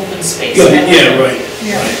open space. Yeah, right.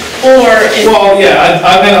 Or if, Well, yeah,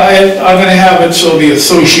 I'm gonna have it so the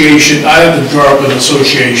association, I have to draw up an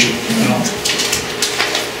association, you know?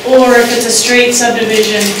 or if it's a straight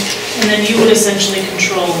subdivision, and then you would essentially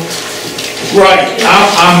control. Right,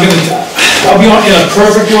 I'll be on, in a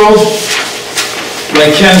perfect world,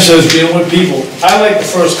 like Ken says, dealing with people. I like the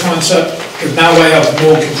first concept, because now I have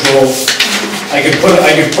more control. I could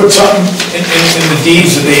put something in the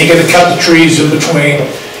deeds that they ain't gonna cut the trees in between.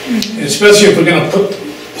 And especially if we're gonna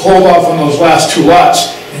hold off on those last two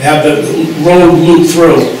lots and have the road loop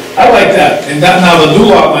through. I like that, and that, now the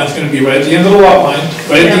new lot line's gonna be right at the end of the lot line,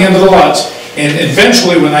 right at the end of the lots. And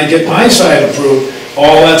eventually, when I get my side approved,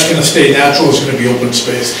 all that's gonna stay natural, is gonna be open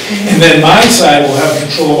space. And then my side will have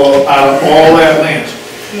control out of all that land.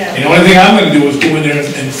 Yeah. And the only thing I'm gonna do is go in there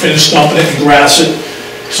and finish stumping it and grass it,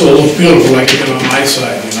 so it looks beautiful like it did on my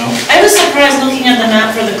side, you know? I was surprised looking at the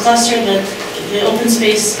map for the cluster that the open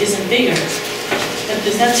space isn't bigger.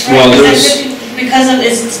 Is that right? Well, Is that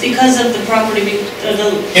it's because of the property, the.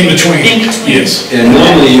 In between. In between. Yes. And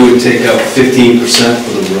normally you would take out 15%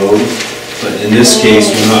 for the road, but in this case,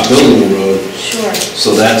 we're not building the road, Sure.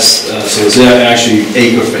 so that's, so it's actually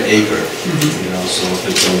acre for acre. You know, so if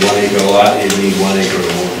it's a 1 acre lot, you need 1 acre of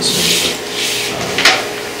open space.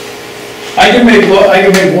 I can make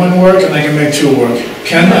one work and I can make two work.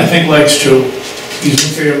 Ken, I think, likes two. He's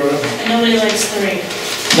in favor of it. And nobody likes three.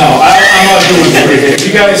 No, I'm not doing three. If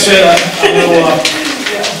you guys said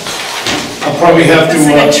I'll probably have to, That's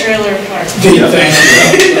like a trailer park. thanks.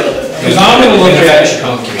 Because I'm gonna look at,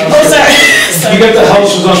 Oh, sorry. you got the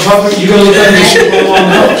houses on top of it, you gotta look at this on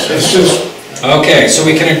the house. It's just, Okay, so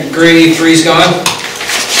we can agree three's gone?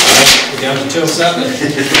 We're down to two. Seven.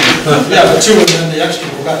 Yeah, the two and then the extra,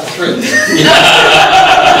 we're back to three.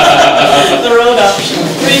 The road option.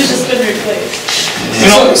 Three's just been replaced.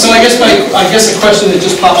 So I guess the question that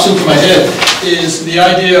just pops into my head is the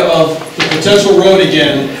idea of the potential road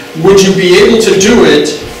again. Would you be able to do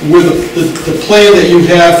it with the plan that you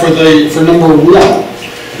have for number one?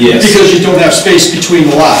 Yes. Because you don't have space between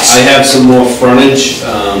the lots. I have some more frontage,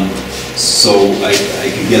 so I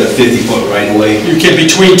could get a 50-foot right-of-way. You can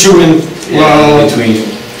between two and, well, Between,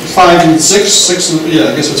 5 and 6, 6, and-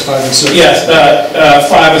 yeah, I guess it's 5 and 6. yes,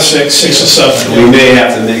 5 or 6, 6 or 7. we may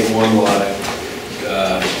have to make one lot,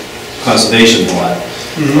 conservation lot,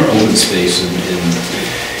 or open space, and,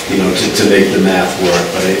 you know, to make the math work.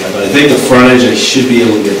 But I think the frontage, I should be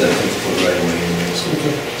able to get that 50-foot right-of-way in there, so.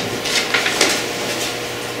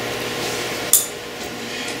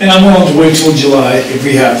 And I'm willing to wait till July if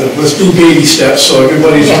we have to. Let's do baby steps so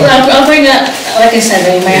everybody's on. I'll bring that, like I said,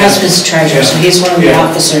 I mean, my husband's treasurer, so he's one of the Yeah.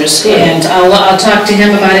 officers, and I'll talk to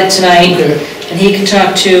him about it tonight, Okay. and he can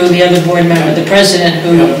talk to the other board member, the president,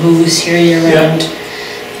 Yeah. who's here year-round.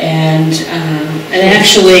 And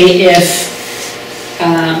actually, if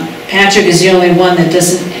Patrick is the only one that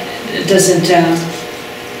doesn't,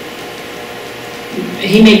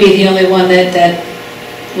 he may be the only one that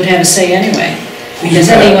would have a say anyway. Because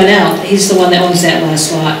anyone else, he's the one that owns that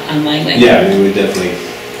last lot on Langley. Yeah, we would definitely.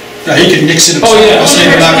 He can nix it himself. Oh, yeah. Say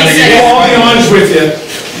we're not gonna get it. I'll be honest with you,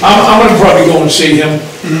 I'm gonna probably go and see him,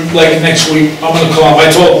 like next week. I'm gonna call him.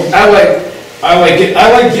 I told him, I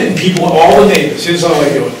like getting people, all the neighbors. Here's how I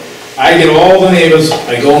do it. I get all the neighbors,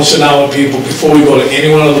 I go and sit down with people before we go to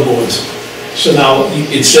any one of the boards. So now,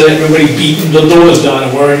 instead of everybody beating the doors down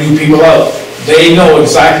and wearing new people out, they know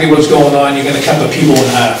exactly what's going on. You're gonna cut the people in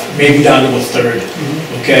half, maybe down to a third,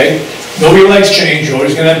 okay? Nobody likes change, you're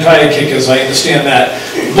always gonna have tire kickers, I understand that.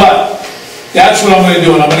 But that's what I'm gonna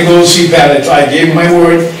do, and I'm gonna go see Pat. I gave him my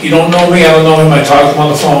word, you don't know me, I don't know him, I talked to him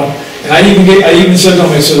on the phone. And I even said to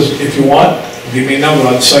him, I says, if you want, give me a number,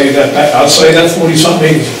 I'll sell you that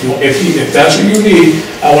 40-something acres. If that's what you need,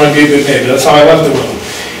 I wanna be a good neighbor, that's how I left it with him.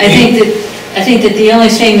 I think that the only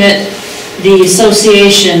thing that the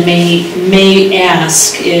association may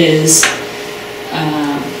ask is,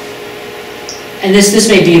 and this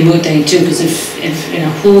may be a moot thing too, because if, you know,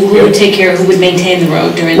 who would take care, who would maintain the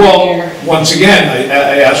road during the year? Well, once again,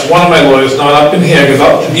 I asked one of my lawyers, not up in here, because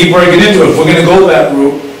the deeper I get into it, if we're gonna go that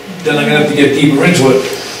route, then I'm gonna have to get deeper into it.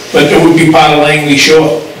 But it would be part of Langley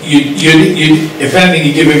Shore. If anything,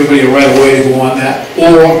 you give everybody a right of way to go on that,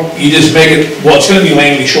 or you just make it, well, it's gonna be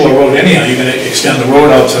Langley Shore Road anyhow, you're gonna extend the road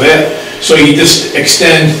out to there. So you just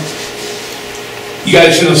extend, you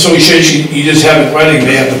guys in the association, you just have it running,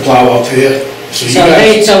 they have to plow out to here. So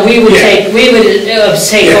we would Yeah. take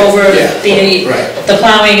Yeah, over yeah, right. the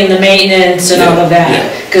plowing and the maintenance and all of Yeah, that. yeah.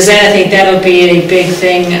 Because then I think that'll be a big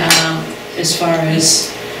thing, as far as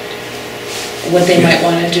what they might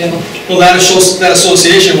wanna do. Well, that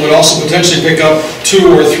association would also potentially pick up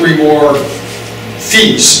 2 or 3 more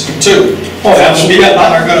fees too. Oh, absolutely. That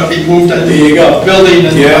are gonna be moved into There you go. the building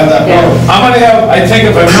and Yeah. have that. I'm gonna have, I think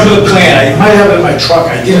if I remember the plan, I might have it in my truck,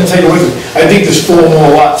 I didn't take it with me. I think there's 4 more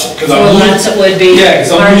lots, because Well, I'm that's it would be. yeah,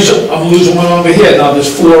 because I'm losing one over here, now there's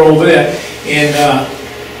 4 over there. And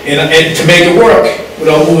to make it work,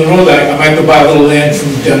 without moving the road back, I might have to buy a little land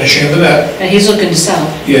from Dennis Chambernet. And he's looking to sell.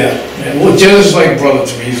 Yeah, well, Dennis is like a brother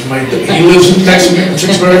to me, he lives next to me in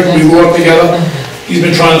Tewksbury, we grew up together. He's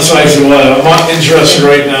been trying to decide for a while, I'm not interested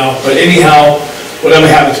right now, but anyhow, whatever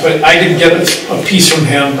happens, but I can get a piece from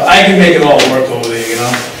him, I can make it all work over there, you know?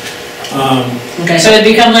 Okay, so it'd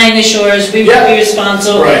become Langley Shores, we would Yeah. be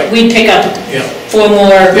responsible. Right. We'd pick up Yeah. 4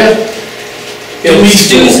 more. Yeah. At least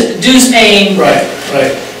Dues paying. Right,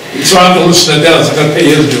 right. So I'm gonna listen to Dennis, I'm gonna pay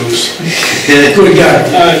his dues. Good guy.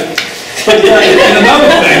 And another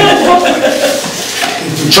thing,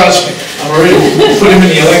 trust me, I'm already put him in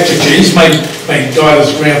the electric chair, he's my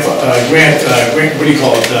daughter's what do you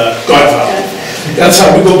call it, godfather. That's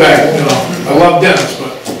how we go back, you know, I love Dennis,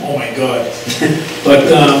 but, oh my God. But,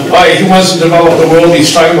 he wants to develop the world,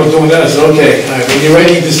 he's talking about doing that, I said, okay, all right, when you're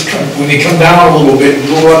ready, when you come down a little bit,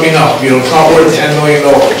 you'll let me know, you know, it's not worth $10 million,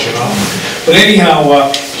 you know? But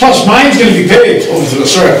anyhow, plus mine's gonna be paved over to the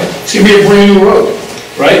circle, it's gonna be a brand new road,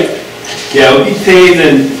 right? Yeah, it'll be paved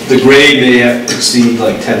and the grade may have to exceed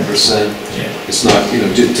like 10%. Yeah. It's not, you know,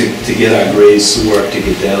 to get our grades to work to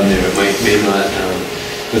get down there, it may not,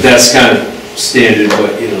 but that's kind of standard,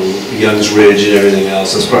 but, you know, Young's Ridge and everything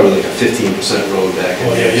else, that's probably like a 15% road back in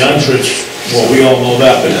Oh, there. yeah, Young's Ridge, well, we all know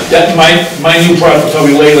that, but that, my new project, I'll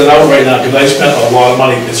be laying it out right now, because I spent a lot of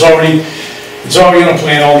money. It's already on a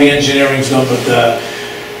plan, all the engineering's done, but,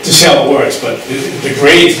 to see how it works, but the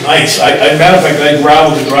grade's nice. Matter of fact, I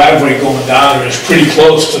gravelled the driveway going down there, it's pretty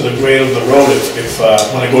close to the grade of the road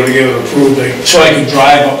when I go to get it approved, so I can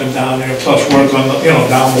drive up and down there, plus work on the, you know,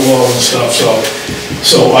 down below and stuff,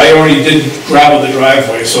 so I already did gravel the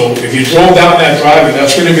driveway, so if you drove down that driveway,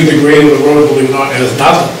 that's gonna be the grade of the road, believe it or not, and there's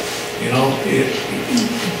nothing, you know? You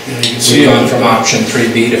can see We've it. gone from option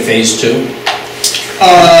 3B to phase 2.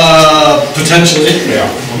 Potentially. Yeah.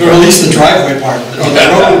 Or at least the driveway part, or the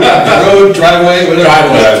road, driveway, whatever.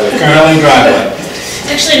 Currently driveway.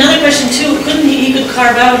 Actually, another question too, couldn't he could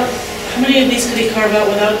carve out, how many of these could he carve out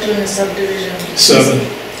without doing a subdivision? 7.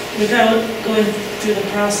 Without going through the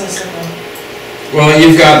process of a... Well,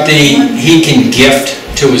 you've got he can gift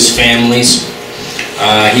to his families.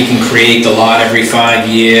 He can create the lot every 5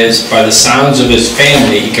 years. By the sounds of his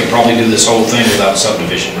family, he could probably do this whole thing without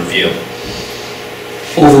subdivision review.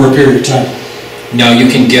 Over a period of time. No, you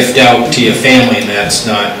can gift out to your family, and that's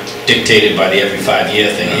not dictated by the every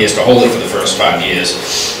 5-year thing. He has to hold it for the first 5 years.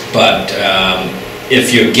 But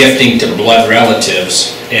if you're gifting to blood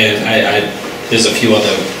relatives, and there's a few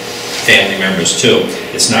other family members too,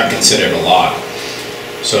 it's not considered a lot.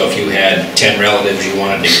 So if you had 10 relatives you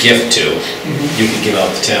wanted to gift to, you could give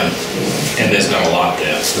out the 10, and there's not a lot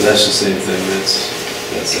there. So that's the same thing, that's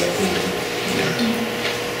that thing.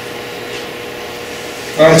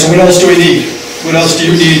 All right, so what else do we need? What else do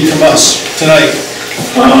you need from us tonight?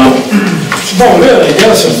 Well, really, I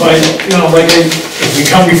guess if if we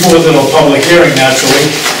come before the public hearing naturally.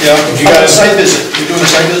 Yeah, If you how about a guys- site visit? You doing a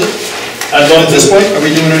site visit? I'd love At this point, are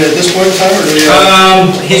we doing it at this point in time, or do we?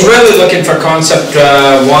 He's really looking for concept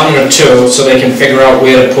 1 or 2, so they can figure out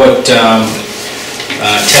where to put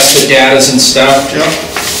tested datas and stuff. Yeah,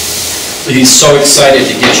 he's so excited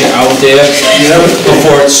to get you out there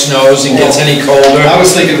before it snows and gets any colder. I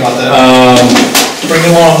was thinking about that. Bring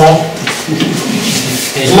the lawnmower.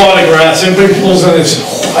 There's a lot of grass, everybody pulls in and says,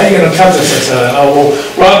 "Oh, how are you gonna cut this?" I said, "Oh, well,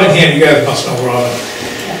 Robin here, you guys must know Robin.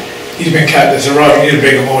 He's been cutting this, and Robin, you need a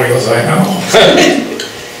bigger mower." He goes, "I know."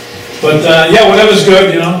 But, yeah, whatever's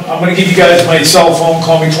good, you know, I'm gonna give you guys my cell phone,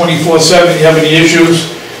 call me 24/7, you have any issues,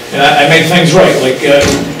 and I make things right, like,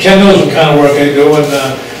 Ken knows what kind of work I do, and,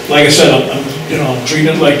 like I said, I'm you know,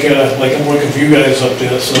 treating it like I'm working for you guys up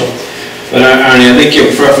there, so. But Arnie, I think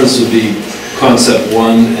your preference would be concept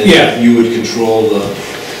one, Yeah. and you would control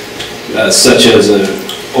the, such as a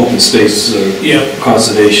open space or Yeah.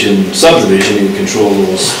 conservation subdivision, you would control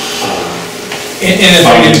those. And if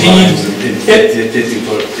I can lines deed, and 50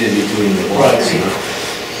 foot in between the lots, you know?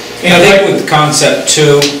 and I if I think with concept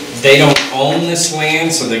two, they don't own this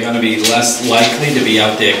land, so they're gonna be less likely to be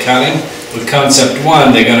out there cutting. With concept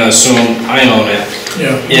one, they're gonna assume I own it.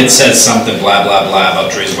 yeah. It says something blah, blah, blah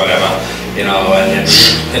about trees, whatever, you know, and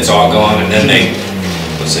it's all gone, and then they,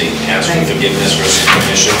 let's see, ask for forgiveness versus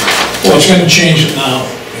permission. Well, it's gonna change it now,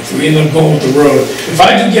 if we end up going with the road. If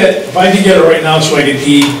I could get it right now, so I could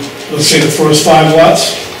deed, let's say the first 5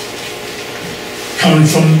 lots, coming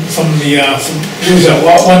from who's that,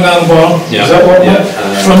 lot 1 down the bottom? Yeah. Is that lot 1? Yeah,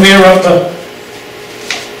 From there up to,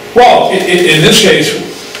 well, in this case,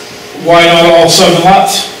 why not all 7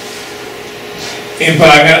 lots? But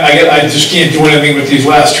I just can't do anything with these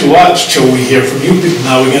last 2 lots till we hear from you people.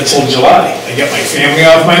 Now we got till July. I get my family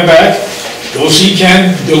off my back, go see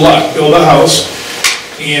Ken, good luck, build a house.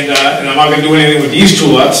 And I'm not gonna do anything with these 2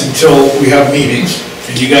 lots until we have meetings.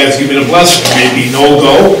 And you guys give it a blessing, maybe no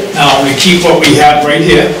go. Now I'm gonna keep what we have right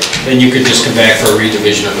here. Then you could just come back for a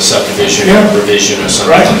redivision of a subdivision or Yeah. revision or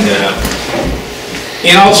something Right. like that.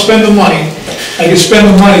 And I'll spend the money, I can spend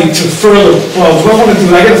the money to further, well, what I wanna do,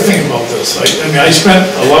 I gotta think about this. I mean, I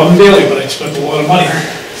love them daily, but I spent a lot of money,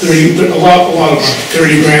 a lot of money,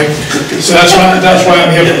 30 grand. So that's why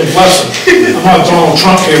I'm here for the blessing. I'm not Donald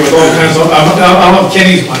Trump here with all kinds of, I love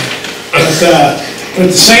Kenny's money. But at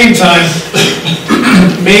the same time,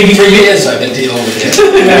 maybe. For years I've been dealing with it.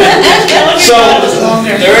 So,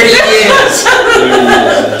 30 years.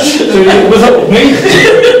 with me?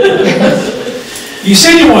 You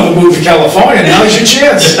said you wanted to move to California, now's your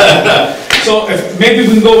chance. So if, maybe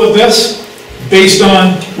we can go with this, based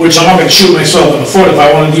on, which I'm not gonna shoot myself in the foot, if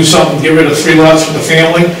I wanna do something, get rid of 3 lots for the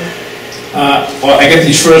family, or I get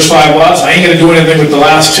these first 5 lots, I ain't gonna do anything with the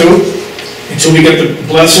last 2, until we get the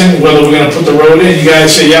blessing, whether we're gonna put the road in. You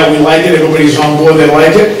guys say, yeah, we like it, everybody's on board, they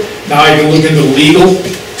like it. Now I can look into legal,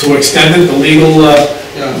 to extend it, the legal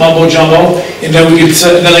mumbo jumbo, and then we could,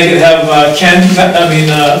 then I could have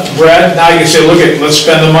Brad, now you can say, look, let's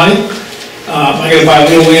spend the money. I gotta buy a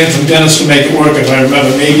little land from Dennis to make it work, if I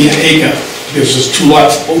remember, maybe an acre, because there's 2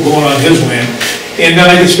 lots going on his land. And then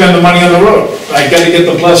I can spend the money on the road. I gotta get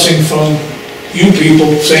the blessing from you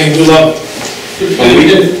people saying we love it. And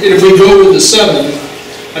if we go with the 7,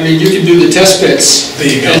 I mean, you can do the test bits. There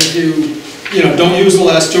you go. And don't use the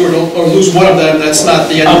last 2 or lose one of them, that's not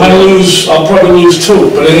the end of I'm the gonna world. I'll probably lose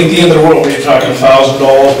 2, but I think the end of the road, we're talking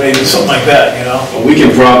 $1,000, maybe something like that, you know? Well, we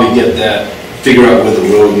can probably get that, figure out where the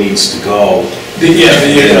road needs to go. Yeah,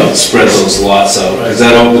 you know. And spread those lots out, because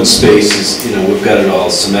that open space is, we've got it all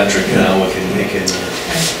symmetric now, we can.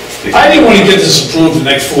 I didn't want to get this approved the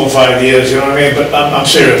next 4 or 5 years, you know what I mean, but I'm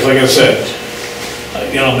serious, like I said.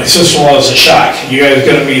 My sister-in-law is a shock, you guys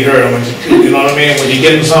gotta meet her, when you know what I mean, when you're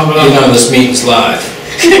getting something. You know this meeting's live.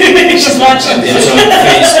 She's watching. It's on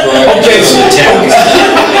Facebook, Okay, it's on the text.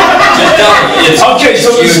 Okay,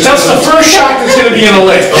 so that's the first shock that's gonna be in a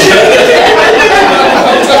list, okay?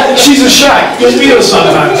 She's a shock, you'll meet her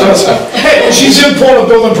sometime, trust me. Hey, when she's in Port of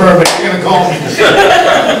building permit, you're gonna call me.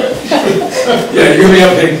 Yeah, you're gonna be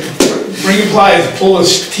up there, bring your pliers, pull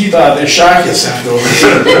his teeth out of their shark you sent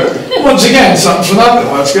over. Once again, something for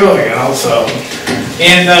nothing, let's go, so.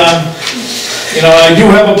 And, I do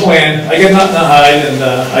have a plan, I got nothing to hide, and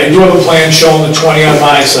I do have a plan showing the 20 on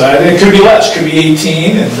my side. It could be less, could be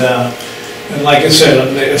 18, and like I said,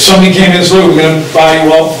 if somebody came in and said, look, we're gonna buy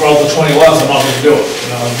you out for all the 20 lots, I'm not gonna do it.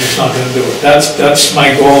 I'm just not gonna do it. That's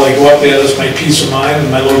my goal, I go up there, that's my peace of mind, and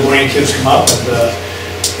my little grandkids come up,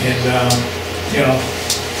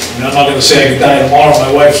 I'm not gonna say I could die tomorrow,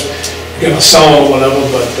 my wife's gonna sell it or whatever,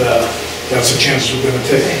 but that's a chance we're gonna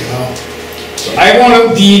take, So I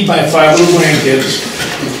wanna deed my 5 little grandkids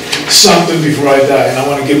something before I die, and I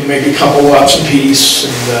wanna give them maybe a couple lots apiece,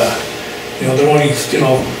 and, they're only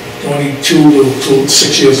 2 to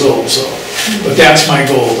 6 years old, so. But that's my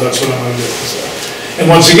goal, that's what I'm gonna do, so. And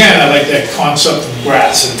once again, I like that concept of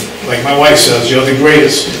grass, and like my wife says, you're the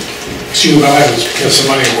greatest. she was, I was pissing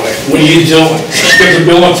money away. What are you doing? There's a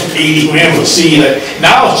bill for 80 grand for seed.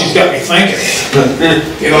 Now she's got me thinking.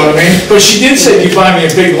 You know what I mean? But she did say, if you buy me a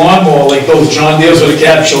big lawnmower like those John Deere's with a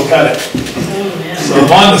cab, she'll cut it. So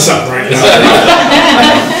I'm on to something right now.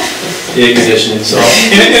 Air conditioning, so.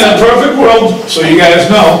 In a perfect world, so you guys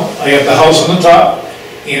know, I got the house on the top,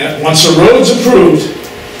 and once the road's approved,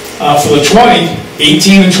 for the 20,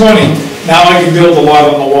 18 and 20, now I can build a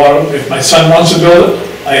lot on the water. If my son wants to build it,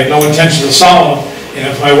 I have no intention of selling them. And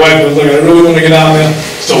if my wife was like, I really want to get down there,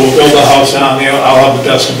 so we'll build a house down there, I'll have the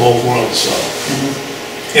best of both worlds, so.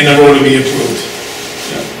 And the road will be approved.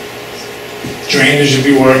 Drainage will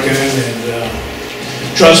be working, and,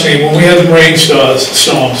 trust me, when we had the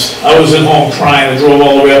storms, I was at home crying. I drove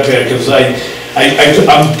all the way up here, because I'm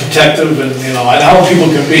protective, and, you know, I know how people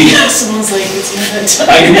can be. Someone's like, it's not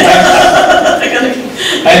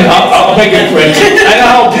I'll make it quick. I know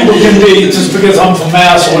how people can be, just because I'm from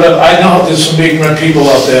Mass or whatever. I know there's some ignorant people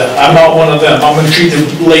out there. I'm not one of them. I'm gonna treat the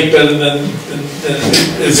lake better than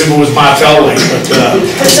as if it was Martell Lake, but,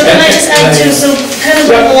 So can I just add too, so kind of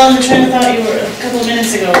along the train of thought you were a couple of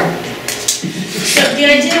minutes ago. So the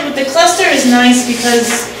idea with the cluster is nice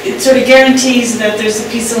because it sort of guarantees that there's a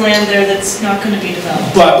piece of land there that's not gonna be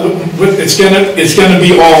developed. but it's gonna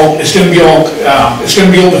be open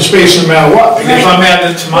space no matter what, because I'm adding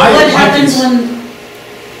it to my. What my happens piece. when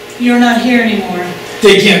you're not here anymore?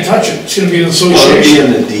 They can't touch it, it's gonna be an Well, it'll be association.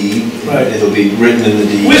 in the deed, Right. it'll be written in the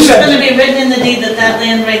deed. Where's It's that? gonna be written in the deed that that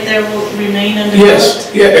land right there will remain undeveloped? Yes,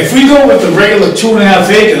 yeah, if we go with the regular 2.5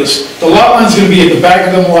 acres, the lot line's gonna be at the back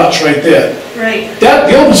of them lots right there. Right.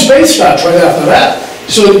 The open space starts right after that,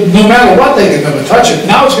 so no matter what, they can never touch it.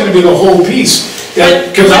 Now it's gonna be the whole piece. But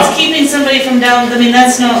Because what's keeping somebody from down, I mean,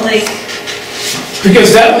 that's not like,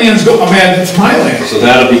 that land's I'm adding it to my land, So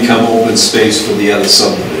that'll become open space for the other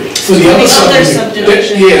subdivision. for the other The other subdivision.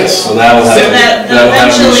 subdivision. Yes. So that'll so have, that, that'll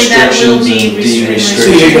have eventually that will restrictions be and deed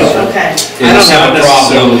restricted. There you restrictions. go. Okay. I don't have a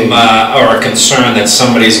Necessarily- problem or a concern that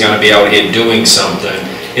somebody's gonna be out here doing something.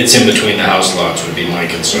 It's in between the house lots would be my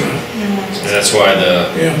concern. And that's why the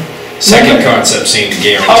Yeah. second concept seemed to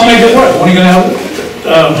guarantee. I'll make it work, what are you gonna have,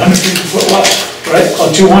 150-foot lots, right?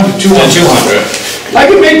 Or 200, The 200. I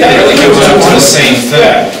can make that. It really comes out to the same thing.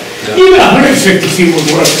 Yeah. Even 150 feet would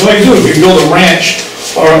work. What you do, if you build a ranch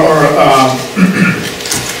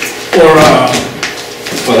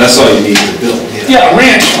Well, that's all you need to build, yeah. yeah, a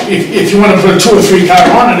ranch, if you want to put a 2 or 3 car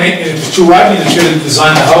on it, and if it's too wide, you're just gonna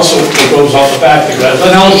design the house so it goes out the back, like that,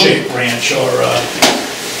 an L-shaped ranch or,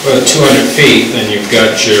 Well, 200 feet, then you've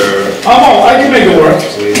got your, I can make it work.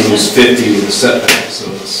 So you lose 50 with the setback, so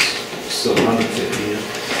it's still 150, yeah.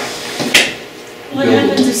 What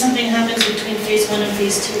happens if something happens between phase 1 and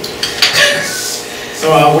phase 2?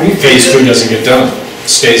 What do you? phase 2 doesn't get done,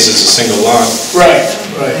 stays as a single lot. Right.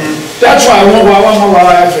 That's why while I'm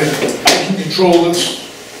alive, and I can control this.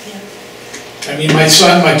 I mean, my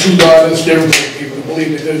son, my 2 daughters, they're good people, believe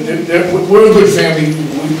me, we're a good family,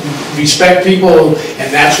 we respect people,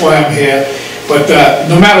 and that's why I'm here. But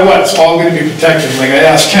no matter what, it's all gonna be protected. Like I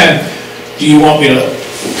asked Ken, do you want me to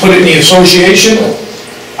put it in the association?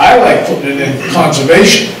 I like putting it in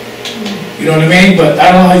conservation. You know what I mean? But I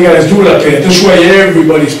don't know how you guys do it up here. This way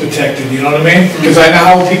everybody's protected, you know what I mean? Because I know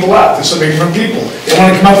how people are, there's some ignorant people. They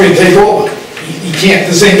wanna come up here and take over. You can't,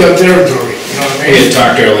 this ain't your territory, you know what I We mean? had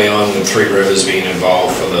talked early on with Three Rivers being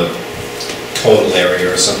involved for the total area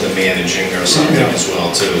or something, managing or something Yeah. as well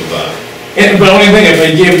too, but. But the only thing, if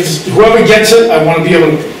I give, whoever gets it, I wanna be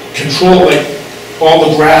able to control, like, all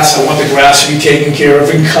the grass, I want the grass to be taken care of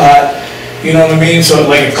and cut, you know what I mean? So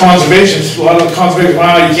like conservation, a lot of conservation,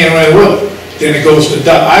 wow, you can't run with it. Then it goes to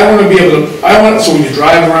duck. I wanna be able to, so when you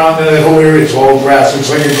drive around in that whole area, it's all grass, looks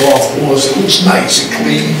like a golf course, it looks nice and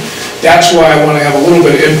clean. That's why I wanna have a little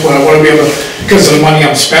bit of input, I wanna be able to, because of the money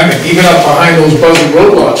I'm spending, even up behind those buzzard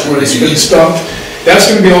road lots where it's been stumped, that's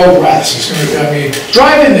gonna be all grass, it's gonna be, I mean,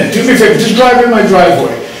 drive in there, do me a favor, just drive in my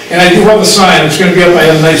driveway. And I do have a sign, it's gonna be up, I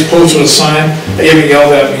have a nice post with a sign, they haven't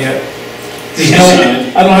yelled at me yet.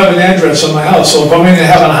 I don't have an address on my house, so if I'm gonna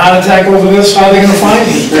have a heart attack over this, how are they gonna find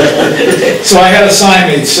me? So I had a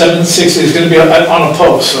sign made, 760, it's gonna be on a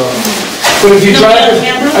post, so. But if you No, drive, on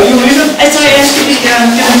camera? are you leaving? I saw you asked me,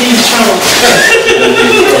 I'm gonna be in trouble.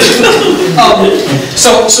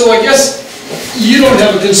 So I guess you don't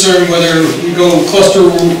have a concern whether you go cluster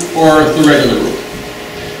route or the regular route.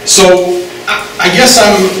 So I guess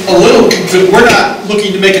I'm a little, we're not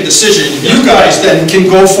looking to make a decision. You guys then can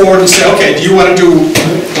go forward and say, okay, do you want to do 1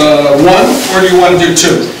 or do you want to do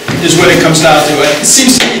 2? Is what it comes down to. It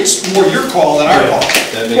seems to me it's more your call than our call.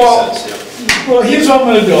 That makes sense, yeah. Well, here's what I'm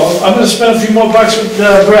gonna do, I'm gonna spend a few more bucks with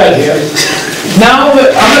Brad here. Now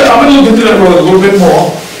that, I'm gonna look into that road a little bit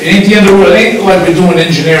more, it ain't the end of the road, it ain't like we're doing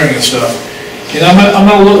engineering and stuff. And I'm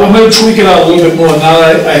gonna tweak it out a little bit more now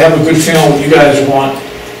that I have a good feeling what you guys want,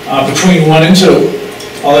 between 1 and 2.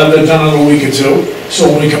 I'll have that done in a week or two, so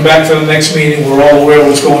when we come back to the next meeting, we're all aware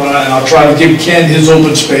of what's going on, and I'll try to give Ken his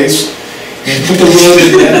open space and put the road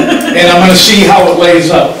in there, and I'm gonna see how it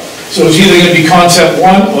lays out. So it's either gonna be concept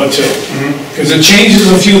 1 or 2, because it changes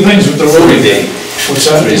a few things with the road. 3B. What's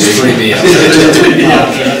that? It's 3B.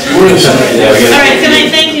 Where is that? All right, good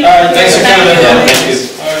night, thank you. Thanks for coming.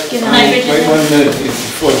 Good night, Wait Richard. 1 minute,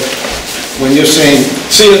 before, when you're saying,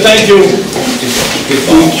 See you, thank you. if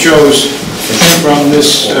we chose from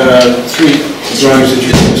this 3 drawings that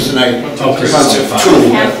you gave us tonight, concept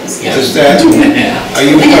 2, does that, are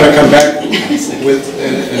you gonna come back with,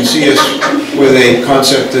 and see us with a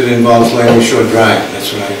concept that involves Langley Shore Drive?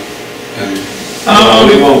 That's what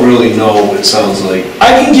We won't really know, it sounds like.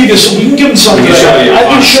 I can give you some, we can give them something. We can show you a I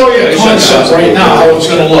can show you a concept. concept right now, how it's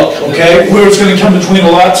gonna look, okay? Where it's gonna come between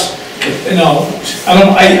the lots, you know,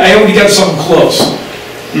 I already got something close.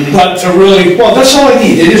 But to really, well, that's all I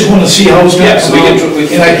need, I just wanna see how it's gonna Yeah, so come we out,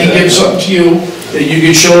 can- and I can give something to you that you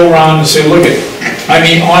can show around and say, look at, I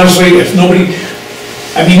mean, honestly, if nobody,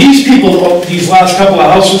 I mean, these people, these last couple of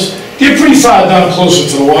houses, they're pretty far down closer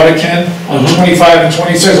to the water, Ken, on 25 and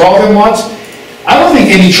 26, all them lots. I don't think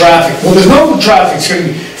any traffic, well, there's no traffic's gonna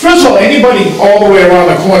be, first of all, anybody all the way around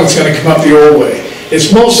the corner is gonna come up the old way.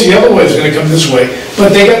 It's mostly the other way is gonna come this way,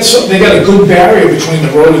 but they got a good barrier between the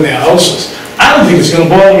road and their houses. I don't think it's gonna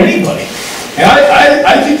bother anybody. And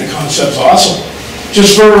I think the concept's awesome,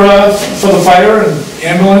 just for the fire and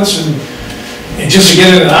ambulance and just to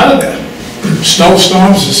get in and out of there.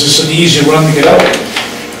 Snowstorms, it's just an easy run to get out.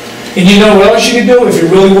 And you know what else you can do if you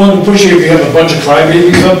really want to push it, if you have a bunch of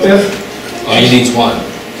crybabies up there? All you need's one.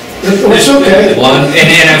 It's okay. One,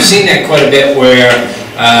 and I've seen that quite a bit where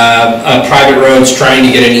a private road's trying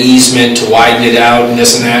to get an easement to widen it out and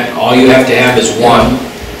this and that. All you have to have is one,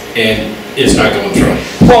 and it's not going through.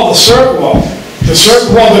 Well, the circle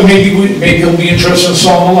wall, then maybe he'll be interested in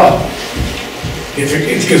selling the lot.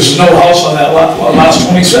 Because there's no house on that lot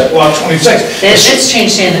 26, lot 26. It's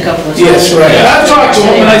changed hands a couple of times. Yes, right. And I've talked to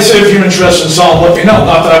him, and I said, if you're interested in selling, let me know.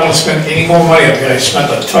 Not that I want to spend any more money up here, I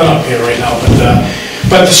spent a ton up here right now,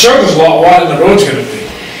 but the circle's a lot wider than the road's gonna be.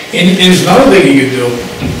 And there's another thing you could do,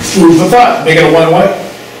 food for thought, make it a one-way.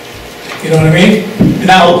 You know what I mean?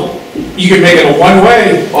 Now, you could make it a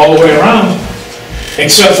one-way all the way around,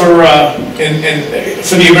 except for,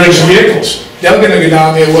 for the emergency vehicles. They're gonna go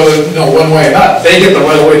down there, whether, one way or not, they get the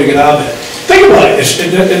right way to get out there. Think about it,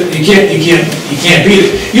 you can't beat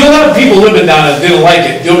it. You'll have people living down there that didn't like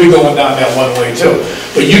it, they'll be going down that one way too.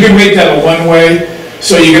 But you can make that a one way,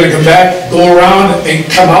 so you're gonna come back, go around and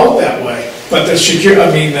come out that way. But the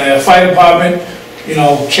the fire department,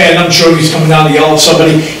 Ken, I'm sure he's coming down to yell at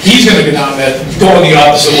somebody, he's gonna go down there, going the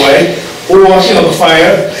opposite way. Or, the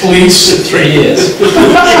fire, police. 3 years.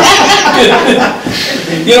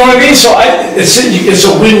 You know what I mean? So it's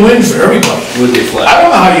a win-win for everybody. Would they flat? I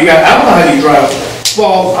don't know how you drive.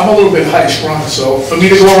 Well, I'm a little bit high strung, so for me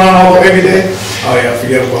to go around every day, oh yeah,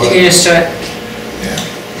 forget about it. You're used to it. Yeah.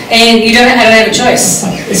 And I don't have a choice,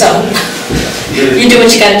 so you do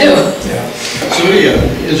what you gotta do. Yeah. So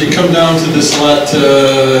as you come down to this lot,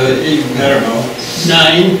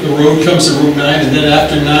 9, the road comes to Route 9, and then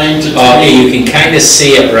after 9 to 20. Oh, you can kind of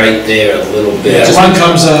see it right there a little It bit. just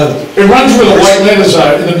becomes It runs where the white letters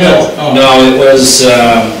are in the middle. No, it was,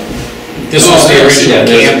 this was the original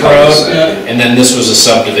camp road, Yeah. and then this was a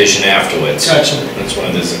subdivision afterwards. Gotcha. That's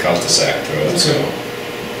when there's a cul-de-sac road, so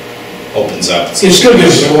opens up. It's good,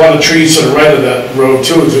 there's a lot of trees to the right of that road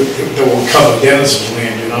too, that will cover Dennis's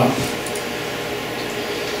land,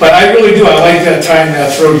 But I really do, I like that tying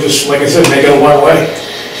that through, just like I said, make it a one-way.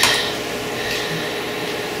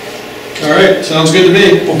 All right, sounds good to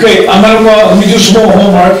me. Okay, I'm gonna, let me do some more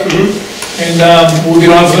homework, and we'll get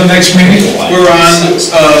on for the next meeting. We're on,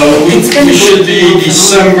 we should be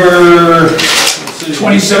December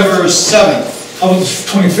 7th. Oh, it's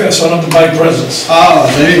 25th, so I don't have to buy presents.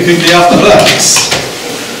 Then you can be off the hooks.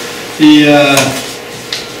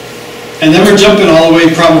 And then we're jumping all the way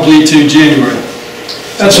probably to January.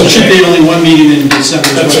 That's So it should be okay. only one meeting in December.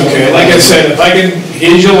 That's okay. Like I said, if I can,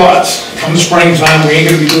 here's your lots, come springtime, we ain't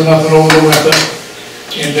gonna be doing nothing over the winter.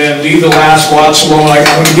 And then leave the last lots alone, I'm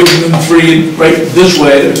gonna give them 3 right this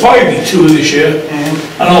way, it'll probably be 2 this year.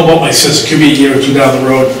 I don't know about my sister, it could be a year or 2 down the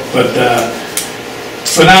road, but,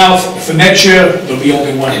 for now, for next year, there'll be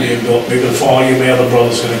only 1 being built, maybe the following year, my other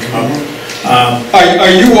brother's gonna come up.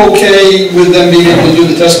 Are you okay with them being able to do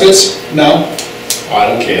the test pits? No? I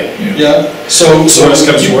don't care. Yeah? So Worst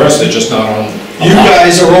comes to worst, they're just not on. you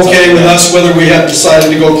guys are okay with us, whether we have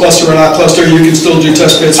decided to go cluster or not cluster, you can still do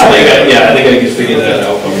test pits? I think I can figure that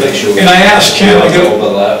out, I'll make sure. And I asked Ken, I got-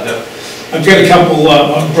 Overlap, yeah. I've got a couple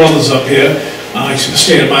brothers up here, he's from the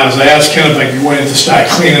state of Miles. I asked Ken if I could go in to start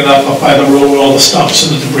cleaning up by the road, all the stumps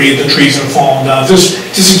and the debris, the trees are falling down, just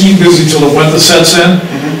to keep busy till the winter sets in.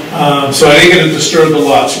 So I ain't gonna disturb the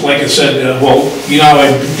lots, like I said, I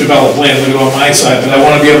developed land later on my side, but I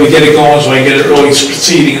wanna be able to get it going so I can get it really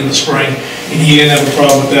proceeding in the spring. And he didn't have a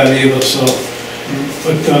problem with that either, so.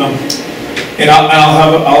 But, and I'll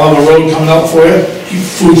have a road coming out for you,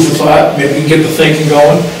 food for thought, maybe we can get the thinking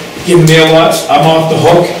going. Give them their lots, I'm off the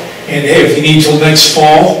hook, and hey, if you need till next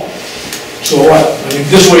fall, so what? I mean,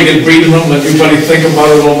 this way you get breathing room, let everybody think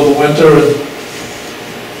about it over the winter,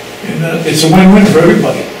 and it's a win-win for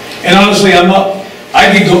everybody. And honestly, I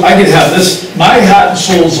could have this, my heart and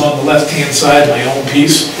soul's on the left-hand side, my own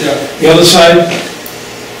piece. Yeah. The other side,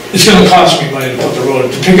 it's gonna cost me money to put the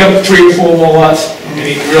road, to pick up 3 or 4 more lots, and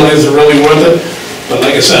it really isn't really worth it. But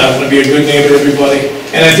like I said, I'm gonna be a good neighbor to everybody.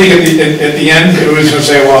 And I think at the end, everybody's gonna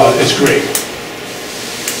say, wow, it's great.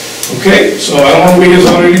 Okay, so I don't wanna wait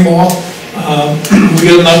on it anymore. We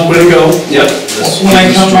got enough way to go. Yep. When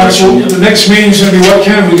I come back, so the next meeting's gonna be what,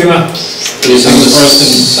 Ken? We're gonna, December 1st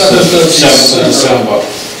and 7th of December.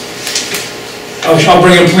 I'll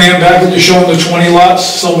bring a plan back to show them the 20 lots,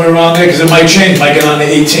 somewhere around there, because it might change, might get on the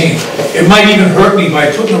 18. It might even hurt me by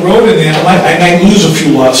putting a road in there, I might lose a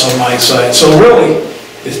few lots on my side. So really,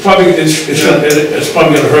 it's probably gonna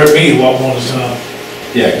hurt me a lot more than time.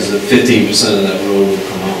 Yeah, because the 15% of that road will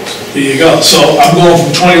come out, so. There you go. So I'm going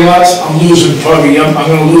from 20 lots, I'm gonna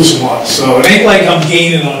lose some lots. So it ain't like I'm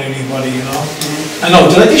gaining on anybody, you know? I know,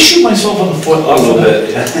 did I just shoot myself on the foot? A little bit,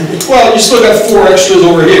 yeah. Well, you still got 4 extras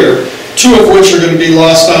over here, 2 of which are gonna be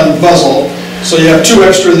lost on Buzzell. So you have 2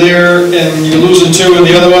 extra there, and you're losing 2 in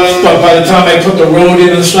the other one. But by the time I put the road in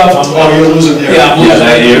and stuff, You're losing there. Yeah, I'm Yeah,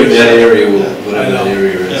 losing. that area will, Yeah. whatever that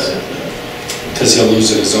area is. Yeah. Because he'll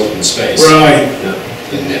lose it as open space. Right, Yeah.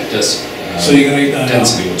 And this, so you're gonna,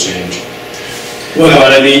 density will change.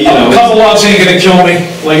 But I mean, a couple lots ain't gonna kill me.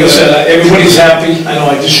 Like I said, everybody's happy. I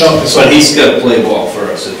know, I just shot myself. but he's gotta play ball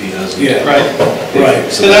first if he doesn't. Yeah. Right.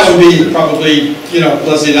 Right. So And that would be probably,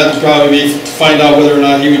 Leslie, that would probably be, find out whether or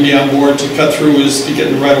not he would be on board to cut through to get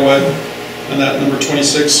in the right of way on that number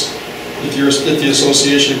 26, if the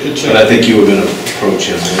association could check. But I think you were gonna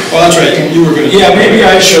approach him, right? Well, that's right, you were gonna. Yeah, maybe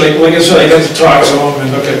I should. Like I said, I got to talk to him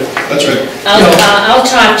and. Okay, that's right. I'll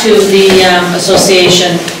talk to the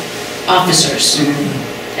association officers.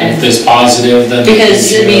 And if there's positive, then.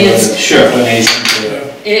 Because, I mean, it's- Sure. Explanation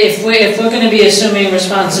to- If we're gonna be assuming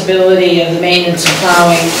responsibility of the maintenance and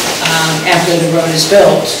plowing after the road is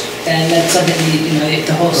built, then that's something,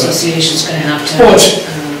 the whole association's gonna have to. Well, it's-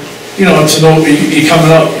 it's an old, you're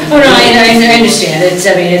coming up. Oh, no, I understand,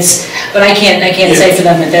 but I can't say for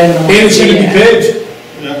them that they're gonna. And it's gonna be paved.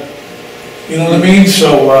 Yeah. You know what I mean? So,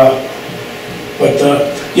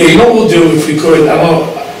 yeah, you know what we'll do if we could, I don't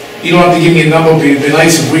know, you don't have to give me a number, but it'd be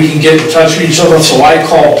nice if we can get in touch with each other, so I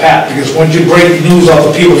call Pat, because once you break the news off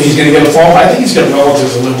the people, he's gonna get a phone, I think he's got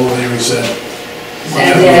relatives that live over there, he said.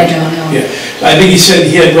 That I don't know. Yeah, I think he said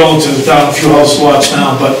he had relatives down a few house lots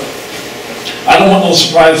now, but I don't want no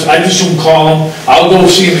surprises, I just soon call him, I'll go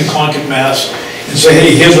see him in Concord, Mass, and say,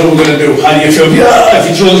 hey, here's what we're gonna do, how do you feel? Yeah, if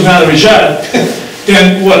he throws him out of his yard,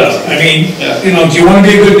 then whatever, I mean, Yeah. do you wanna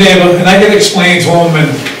be a good neighbor? And I can explain to him,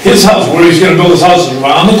 and his house, where he's gonna build his house is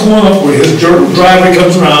around the corner, where his dirt driveway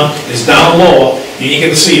comes around, is down lower, and you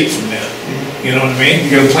get to see it from there. You know what I mean?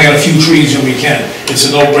 You gotta plant a few trees when we can, it's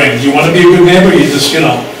a no-brainer. Do you wanna be a good neighbor, you just, so,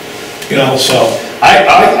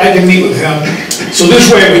 I can meet with him. So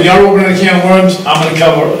this way, when you're opening a can of worms,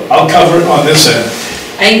 I'll cover it on this end.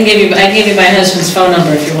 I can give you my husband's phone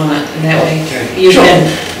number if you want, and that way you Sure. can,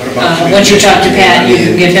 once you talk to Pat, you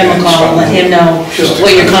can give him a call, let him know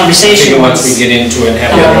what your I conversation think once we was. get into it and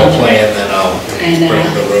have a real plan, then I'll And,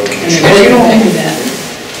 bring the road and commission. we'll go back to that.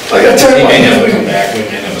 Like I tell He you may never what, come back, we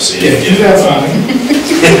may never see yeah, it do again. that for me.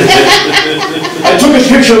 I took a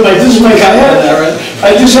picture of this is my car,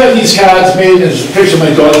 I just had these cards made, there's a picture of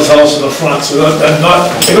my daughter's house in the front, so I'm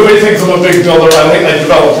not, everybody thinks I'm a big builder, I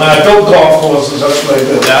develop, I built golf courses, that's what I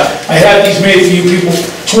did that. I had these made for you people,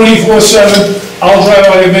 24/7, I'll drive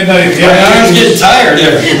out at midnight if you have. My arm's getting tired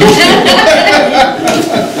here.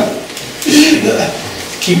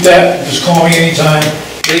 Keep that, just call me anytime,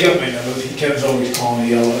 they got my number, Ken's always calling me,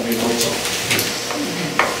 yelling at me, so.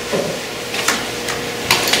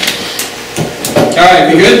 All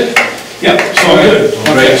right, we good? Yep, it's all good.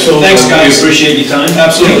 Great. So Thanks, guys. We appreciate your time.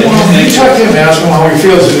 Absolutely. You talk to him, ask him how he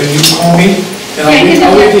feels, and then you call me, and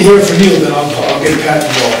I'll wait to hear from you, then I'll get Pat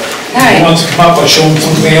involved. All right. If he wants to come up, I'll show him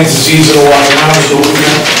some plans, it's easy to walk around and go through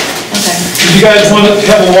them. Okay. Do you guys want to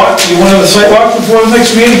have a walk, you want to have a site walk before the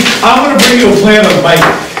next meeting? I'm gonna bring you a plan of my,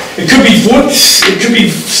 it could be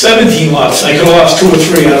 17 lots, I could have lost 2 or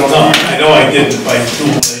 3, I don't know. I know I didn't by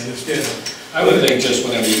doing what I just did. I would think just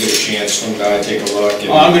whenever you get a chance, swing by, take a look.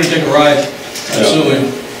 Oh, I'm gonna take a ride,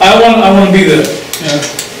 absolutely. I want to be there, Yeah.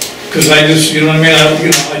 because I just, you know what I mean,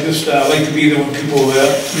 I just like to be there when people are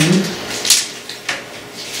there.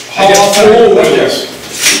 How often are you up there?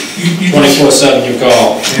 24/7 you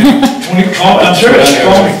call. I'm serious,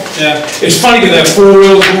 call me. Yeah. It's funny, because I have 4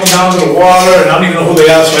 wheels going down to the water, and I don't even know who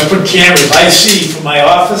they are, so I put cameras, I see from my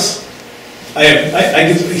office.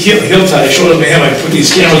 He'll tell, I showed him to him, I put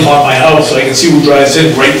these cameras on my house, so I can see who drives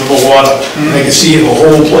in right to the water, and I can see the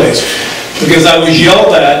whole place. Because I was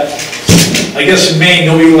yelled at, I guess in Maine,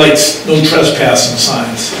 nobody likes no trespassing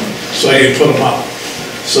signs, so I didn't put them up.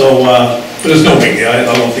 So, but it's no big deal, I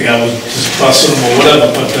don't think I was just busting them or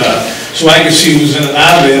whatever, but, so I can see who's in and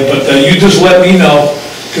out of there, but you just let me know,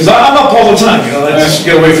 because I'm up all the time, you know, I just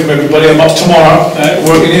get away from everybody. I'm up tomorrow,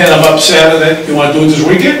 working here, and I'm up Saturday. You wanna do it this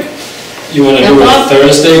weekend? You wanna do it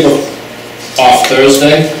Thursday, off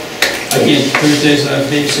Thursday? Again, Thursdays,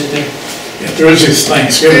 babysitting. Yeah, Thursday's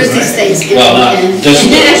Thanksgiving, Thursday's right? Thanksgiving. Well, not this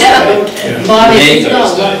Yeah. Bob, if May you go,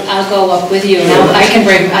 Thursday. I'll go up with you, and I can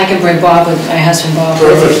bring Bob with, my husband Bob.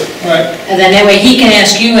 Perfect. All right. And then that way he can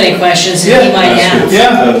ask you any questions that he Yeah, might have.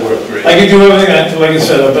 Yeah, That'd work great. I can do everything, like I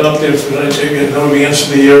said, I've been up there for, I know the answer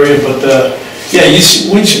to the area, but, yeah,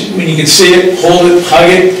 when you can see it, hold it, hug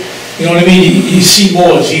it, you know what I mean? You see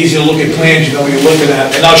more, it's easier to look at plans, you know what you're looking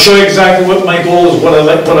at. And I'll show you exactly what my goal is, what I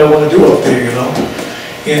wanna do up there, you know?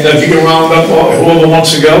 And if you can round up whoever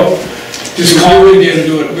wants to go, just We call wouldn't me. be able to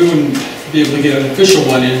do it, we wouldn't be able to get an official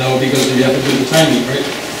one in though, because we have to do the timing, right?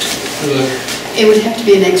 For the- It would have to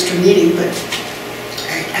be an extra meeting, but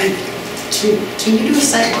can you do a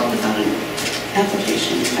sidewalk without an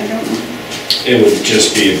application? I don't know. It would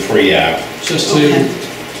just be a pre-app. Just Okay. to,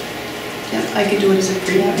 Yeah, I could do it as a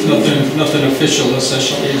pre-app. nothing official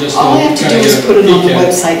essentially, just to All I have to kind do of is get a put it on the peek at it.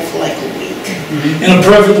 website for like a week. In a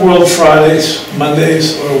perfect world, Fridays,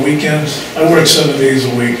 Mondays, or weekends, I work 7 days a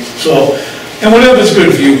week, so, and whatever's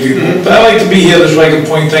good for you people. But I like to be here so I can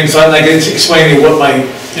point things out, and I can explain to you what my,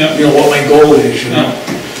 Yeah. you know, what my goal is, you know?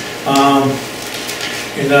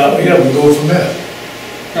 Yeah, we'll go from there.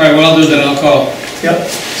 All right, well, I'll do that, I'll call, Yep,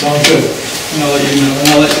 sounds good. and I'll let you know, and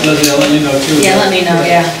I'll let Leslie, I'll let you know too. Yeah, let me know,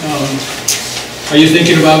 yeah. Are you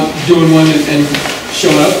thinking about doing one and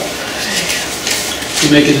showing up? To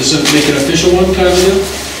make it an official one kind of a deal?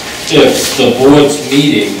 If the board's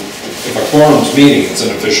meeting, if a quorum's meeting, it's an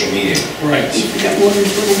official meeting. Right. If you got more than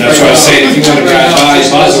 20. That's why I say, if you wanna Right drive now, by it's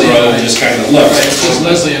Buzzell Leslie and Road, I. just kinda look. Right, it's just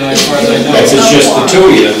Leslie and I, as far as I know. If it's just the two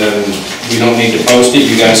of you, then we don't need to post it,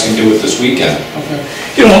 you guys can do it this weekend. Okay.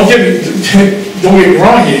 You know, don't get me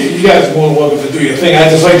wrong, you guys are more than welcome to do your thing, I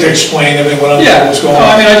just like to explain everything, what's going on.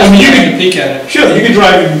 No, I just you want can, to peek at it. sure, you can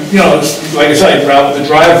drive, you know, like I said, I drive the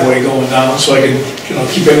driveway going down, so I can, you know,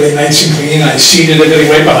 keep everything nice and clean, I seeded everything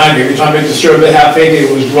right behind me, every time I disturbed a half acre,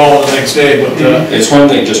 it was growing the next day, but, It's one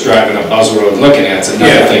thing just driving up Buzzell Road and looking at it, it's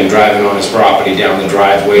another Yeah. thing driving on his property down the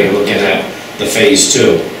driveway and looking at the phase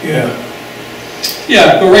 2. yeah.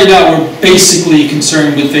 Yeah, but right now, we're basically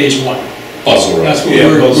concerned with phase 1. Buzzell Road. That's what Yeah,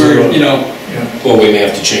 Buzzell we're, Road. you know, Well, we may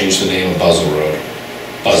have to change the name of Buzzell Road.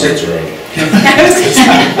 Buzzards Road.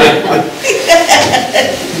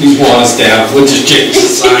 You want us down, we'll just change the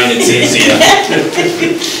sign, it's easier.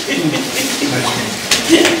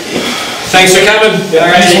 Thanks for coming. all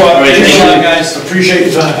right, Thanks a lot. thanks a lot, guys. Appreciate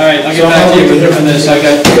your time. All right, I'll get back to you on this, I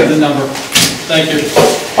got the number. Thank you.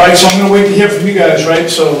 All right, so I'm gonna wait to hear from you guys, right,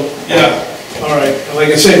 so. Yeah. All right, like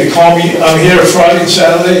I said, you call me, I'm here Friday and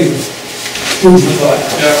Saturday, food for thought.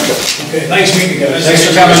 Yeah. Okay, nice meeting you guys. Thanks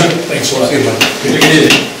for coming. Thanks a lot. See you, bud. Take it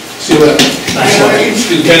easy. See you later. Thanks a lot.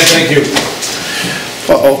 Okay, thank you.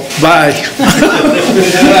 Uh-oh, bye.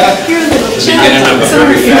 So you're getting a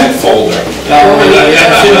very fat folder.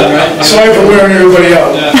 Right? Sorry for wearing everybody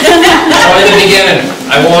out. Yeah. Oh, in the beginning,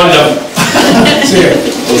 I warned them. See ya.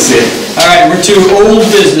 We'll see. All right, we're to old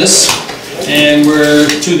business, and we're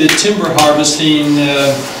to the timber harvesting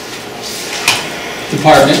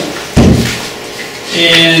department.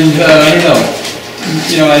 And I don't know,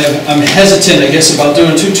 you know, I'm hesitant, I guess, about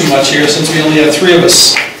doing too much here, since we only have 3 of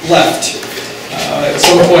us left. At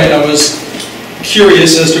some point, I was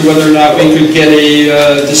curious as to whether or not we could get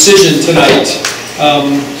a decision tonight,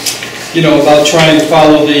 you know, about trying to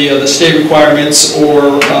follow the state requirements,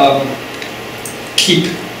 or keep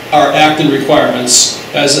our Acton requirements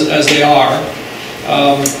as they are.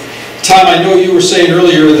 Tom, I know you were saying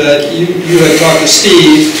earlier that you had talked to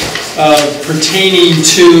Steve pertaining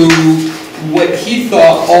to what he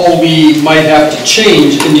thought all we might have to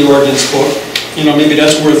change in the ordinance book. You know, maybe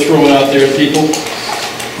that's worth throwing out there to people.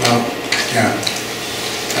 Well, yeah.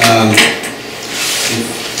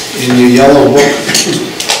 In your yellow book,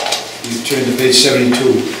 you turn to page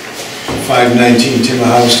 72, 519 timber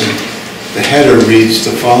harvesting. The header reads,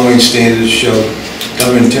 "The following standards shall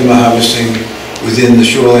govern timber harvesting within the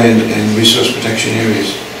shoreland and resource protection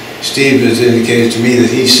areas." Steve has indicated to me that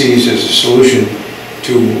he sees as a solution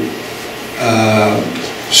to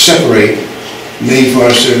separate Maine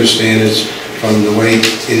Forest Service standards from the way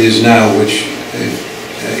it is now, which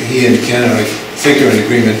he and Ken, I think, are in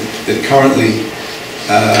agreement that currently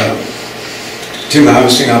timber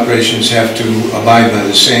harvesting operations have to abide by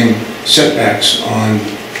the same setbacks on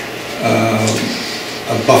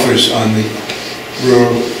buffers on the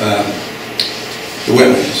rural, the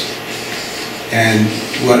wetlands. And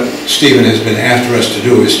what Stephen has been after us to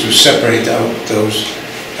do is to separate out those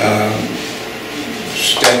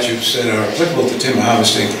statutes that are applicable to timber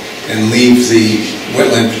harvesting and leave the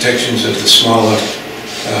wetland protections of the smaller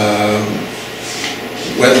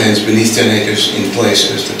wetlands beneath 10 acres in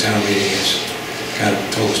place, as the town meeting has kind of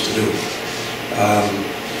told us to do.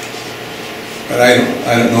 But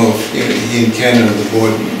I don't know if he and Ken and the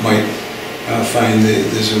board might find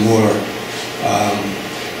that there's a more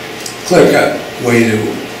clear-cut way to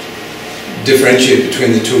differentiate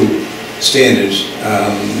between the two standards,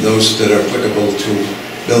 those that are applicable to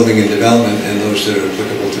building and development and those that are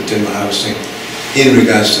applicable to timber harvesting in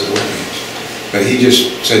regards to the wetlands. But he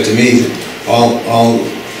just said to me that all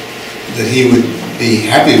that he would be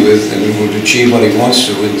happy with and would achieve what he wants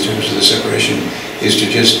to in terms of the separation is to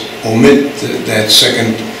just omit that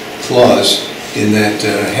second clause in that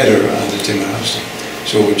header on the timber harvesting.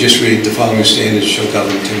 So we just read, "The following standards shall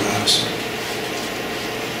govern timber harvesting."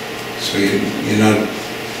 So you're not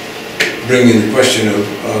bringing the question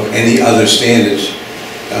of any other standards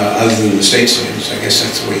other than the state standards. I guess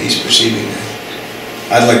that's the way he's perceiving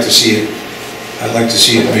that. I'd like to see it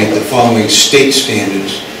read, "The following state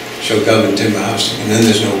standards shall govern timber harvesting," and then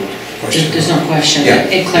there's no question. There's no question. Yeah.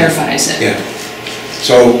 It clarifies it. Yeah.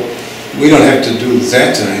 So we don't have to do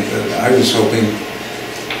that tonight, but I was hoping,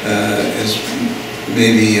 as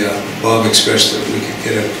maybe Bob expressed, that we could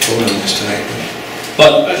get a vote on this tonight.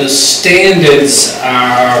 But the standards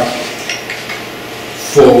are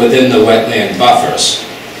for within the wetland buffers.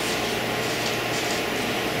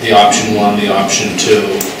 The option 1, the option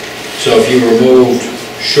 2. So if you removed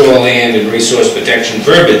shoreland and resource protection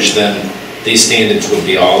verbiage, then these standards would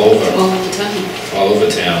be all over. All the time. All over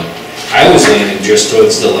town. I was leaning just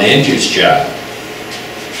towards the land use chart.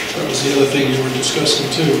 That was the other thing you were discussing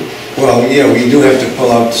too. Well, yeah, we do have to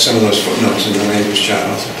pull out some of those footnotes in the land use chart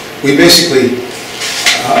also. We basically,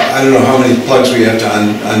 I don't know how many plugs we have to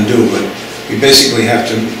undo, but we basically have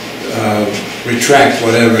to retract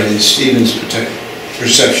whatever in Stephen's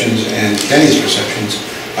perceptions and Kenny's perceptions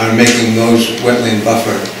are making those wetland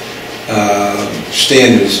buffer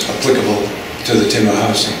standards applicable to the timber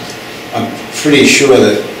harvesting. I'm pretty sure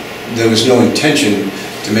that there was no intention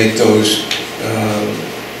to make those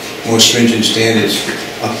more stringent standards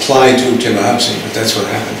apply to timber harvesting, but that's what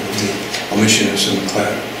happened with the omission of some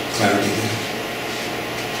clarity there.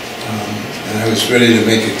 And I was ready to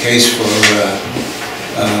make a case for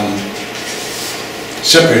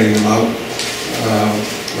separating them out,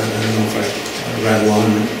 but I don't know if I rattle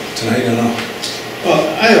on tonight or not. Well,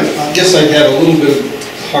 I guess I had a little bit of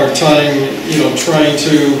hard time, trying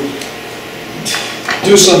to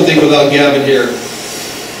do something without Gavin here.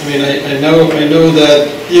 I mean, I know that,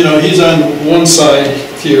 he's on one side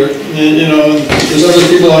here, and, there's other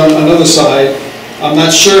people on another side. I'm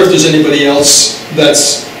not sure if there's anybody else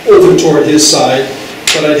that's over toward his side,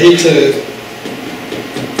 but I'd hate to,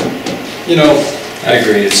 I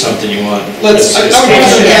agree, it's something you want. I would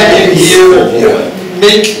rather have him here,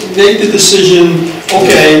 make the decision,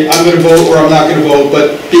 okay, I'm gonna vote or I'm not gonna vote,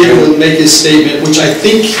 but be able to make his statement, which I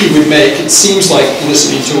think he would make, it seems like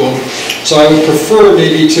listening to him. So I would prefer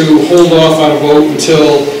maybe to hold off on a vote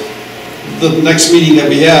until the next meeting that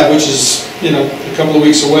we have, which is, a couple of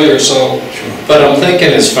weeks away or so. But I'm thinking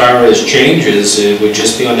as far as changes, it would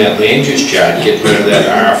just be on that land use chart, get rid of that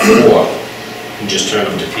R4 and just turn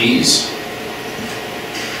them to Ps.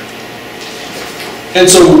 And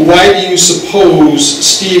so why do you suppose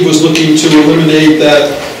Steve was looking to eliminate that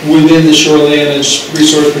within the shoreline and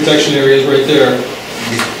resource protection areas right there?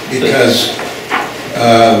 Because,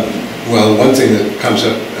 well, one thing that comes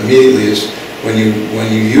up immediately is when you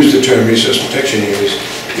use the term resource protection areas,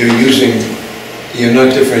 you're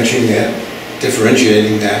not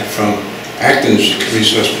differentiating that from Acton's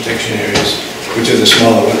resource protection areas, which are the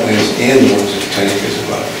smaller wetlands and the ones that are 10 acres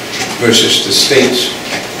above, versus the state's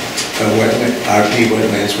RP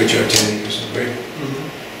wetlands, which are 10 acres and greater.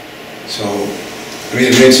 So, I mean,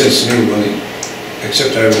 it made sense to me, really,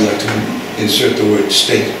 except I would like to insert the word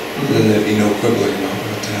state, and then there'd be no quibbling about what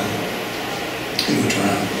you were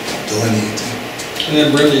trying to delineate that. And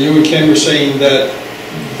then Brenda, you and Ken were saying that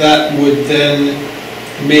that would then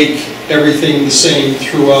make everything the same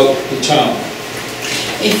throughout the town.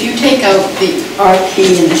 If you take out the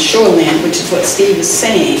RP and the shoreland, which is what Steve is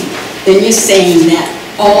saying, then you're saying that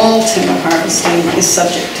all timber harvesting is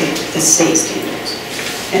subject to the state standards.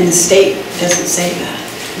 And the state doesn't say that.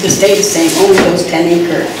 The state is saying only those 10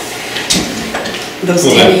 acre, those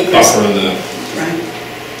 10 acres. Buffer in the... Right.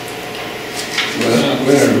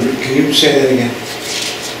 Well, can you say that again?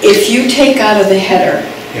 If you take out of the header,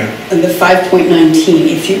 Yeah. the 5.19,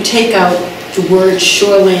 if you take out the word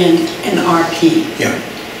shoreland and RP, Yeah.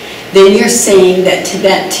 then you're saying that to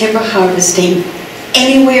that timber harvesting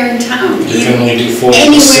anywhere in town. You can only do Anywhere in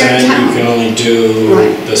 40%, town. you can only do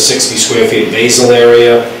Right. the 60 square feet basal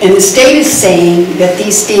area. And the state is saying that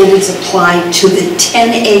these standards apply to the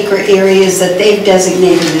 10 acre areas that they've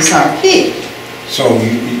designated as RP. So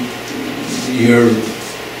you're,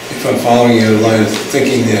 if I'm following your line of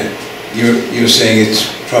thinking, that you're saying it's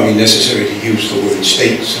probably necessary to use the word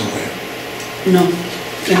state somewhere. No,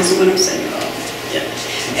 that's what I'm saying at all. Yeah.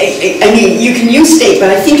 I mean, you can use state, but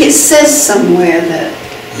I think it says somewhere that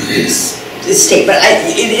it's state, but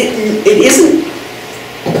it isn't.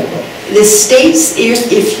 The states,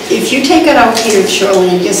 if you take it out here in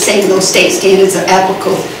shoreline, you're saying those state standards are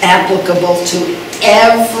applicable to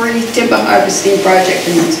every timber harvesting project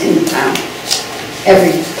in the town.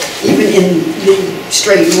 Even in the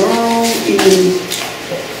straight rural, even.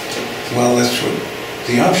 Well, that's what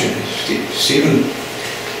the option is, Stephen.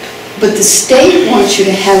 But the state wants you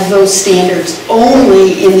to have those standards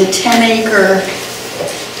only in the 10 acre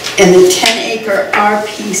and the 10 acre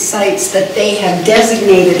RP sites that they have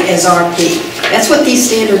designated as RP. That's what these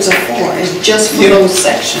standards are for, is just for those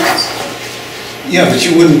sections. Yeah, but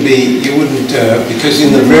you wouldn't, because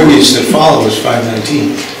in the verbiage that follows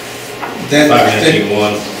 519, that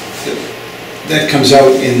comes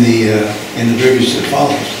out in the verbiage that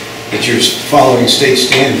follows, that you're following state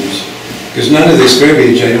standards. Because none of this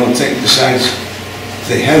verbiage, I don't think, besides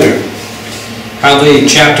the header. How the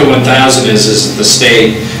chapter 1000 is the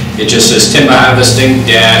state, it just says timber harvesting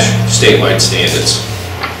dash statewide standards.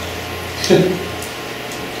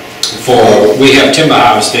 We have timber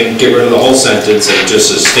harvesting, get rid of the whole sentence, and it just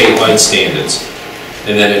says statewide standards.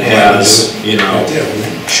 And then it has,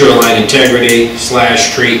 shoreline integrity /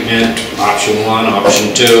 treatment, option 1,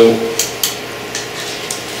 option 2.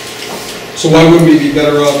 So why wouldn't we be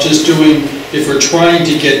better off just doing, if we're trying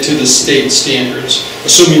to get to the state standards,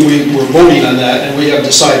 assuming we're voting on that and we have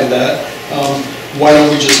decided that, why don't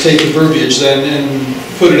we just take the verbiage then and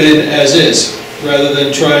put it in as is, rather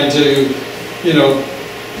than trying to,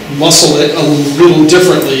 muscle it a little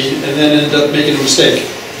differently and then end up making a mistake?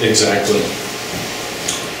 Exactly.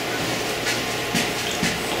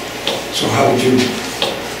 So how would you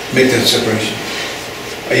make that separation?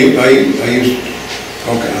 Okay,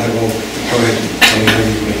 I will go ahead and tell me how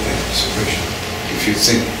you make that separation, if you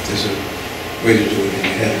think there's a way to do it in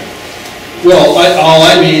your head. Well, all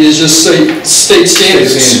I mean is just say state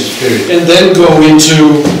standards, and then go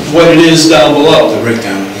into what it is down below. The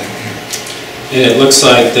breakdown of that, And it looks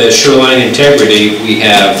like the shoreline integrity, we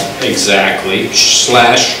have exactly, /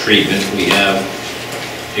 treatment, we have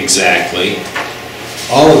exactly.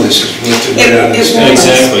 All of this is listed right out of the state.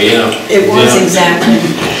 Exactly, yeah. It was Yeah. exactly.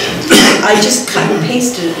 I just cut and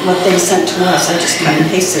pasted what they sent to us. I just cut and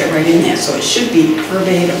pasted it right in there, so it should be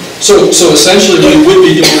verbatim. So essentially, we would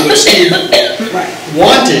be doing what Steve Right.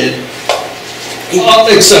 wanted,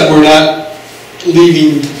 except we're not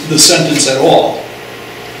leaving the sentence at all.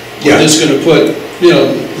 We're Yeah. just gonna put,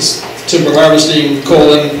 timber harvesting,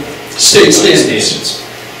 state standards.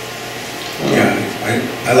 Yeah,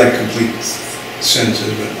 I like complete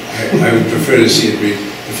sentences, but I would prefer to see it read,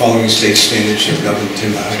 the following state standards shall govern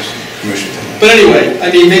timber harvesting, commercial timber. But anyway, I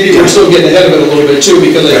mean, maybe we're still getting ahead of it a little bit too,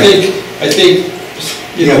 because I think,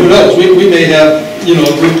 who knows, we may have,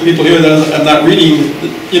 people here that are not reading,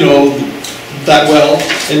 that well,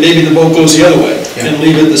 and maybe the vote goes the other way, and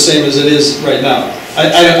leave it the same as it is right now.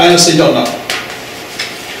 I honestly don't know.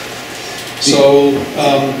 So,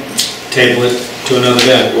 Table it to another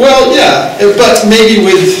day. well, yeah, but maybe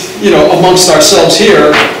with, amongst ourselves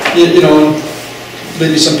here,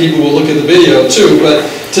 maybe some people will look at the video too, but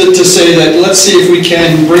to say that, let's see if we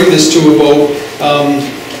can bring this to a vote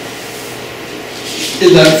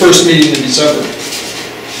in that first meeting in December.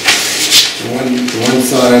 The one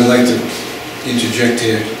thought I'd like to interject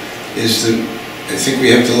here is that I think we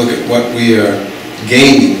have to look at what we are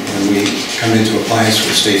gaining when we come into compliance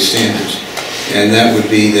with state standards. And that would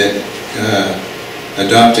be that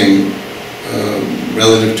adopting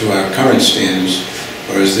relative to our current standards,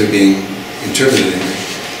 or as they're being interpreted anyway,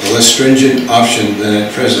 a less stringent option than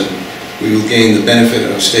at present, we will gain the benefit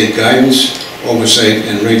of state guidance, oversight,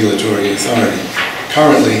 and regulatory authority.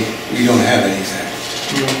 Currently, we don't have any of that.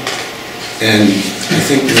 And I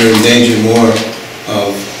think we're in danger more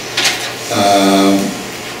of,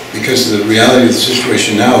 because the reality of the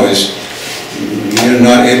situation now is we're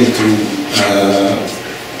not able to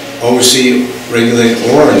oversee, regulate,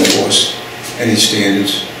 or enforce any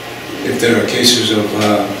standards if there are cases of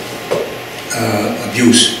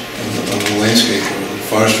abuse of the landscape or the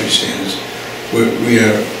forestry standards. We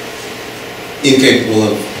are incapable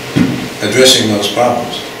of addressing those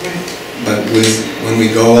problems. But when we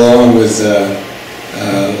go along with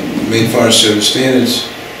Maine Forest Service standards,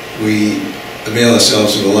 we avail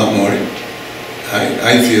ourselves of a lot more,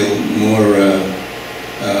 I feel, more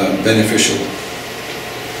beneficial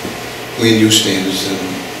land use standards than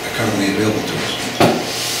are currently available to us.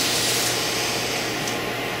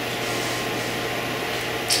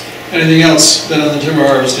 Anything else then on the timber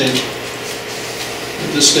harvesting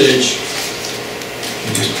at this stage?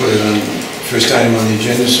 We just put it on first item on the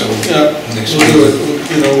agenda, so Yeah, next we'll week.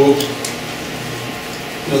 do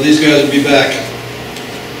it. These guys will be back.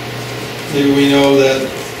 Maybe we know that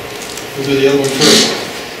we'll do the other one first.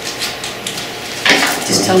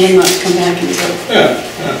 Just tell them not to come back until Yeah.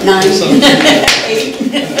 9. Something like that. 8.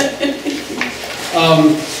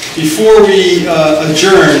 Before we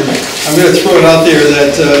adjourn, I'm going to throw it out there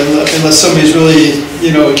that unless somebody's really,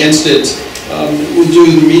 against it, we'll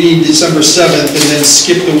do the meeting December 7th and then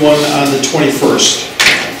skip the one on the 21st.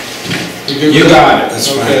 You got it. That's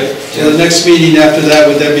fine. Okay, so the next meeting after that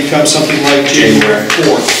would then become something like January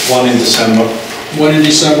 4th. One in December. One in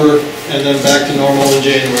December, and then back to normal in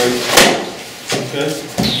January. Okay?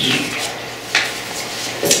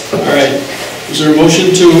 All right. Is there a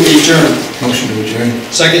motion to adjourn? Motion to adjourn.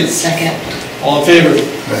 Second? Second. All in favor?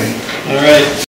 Right. All right.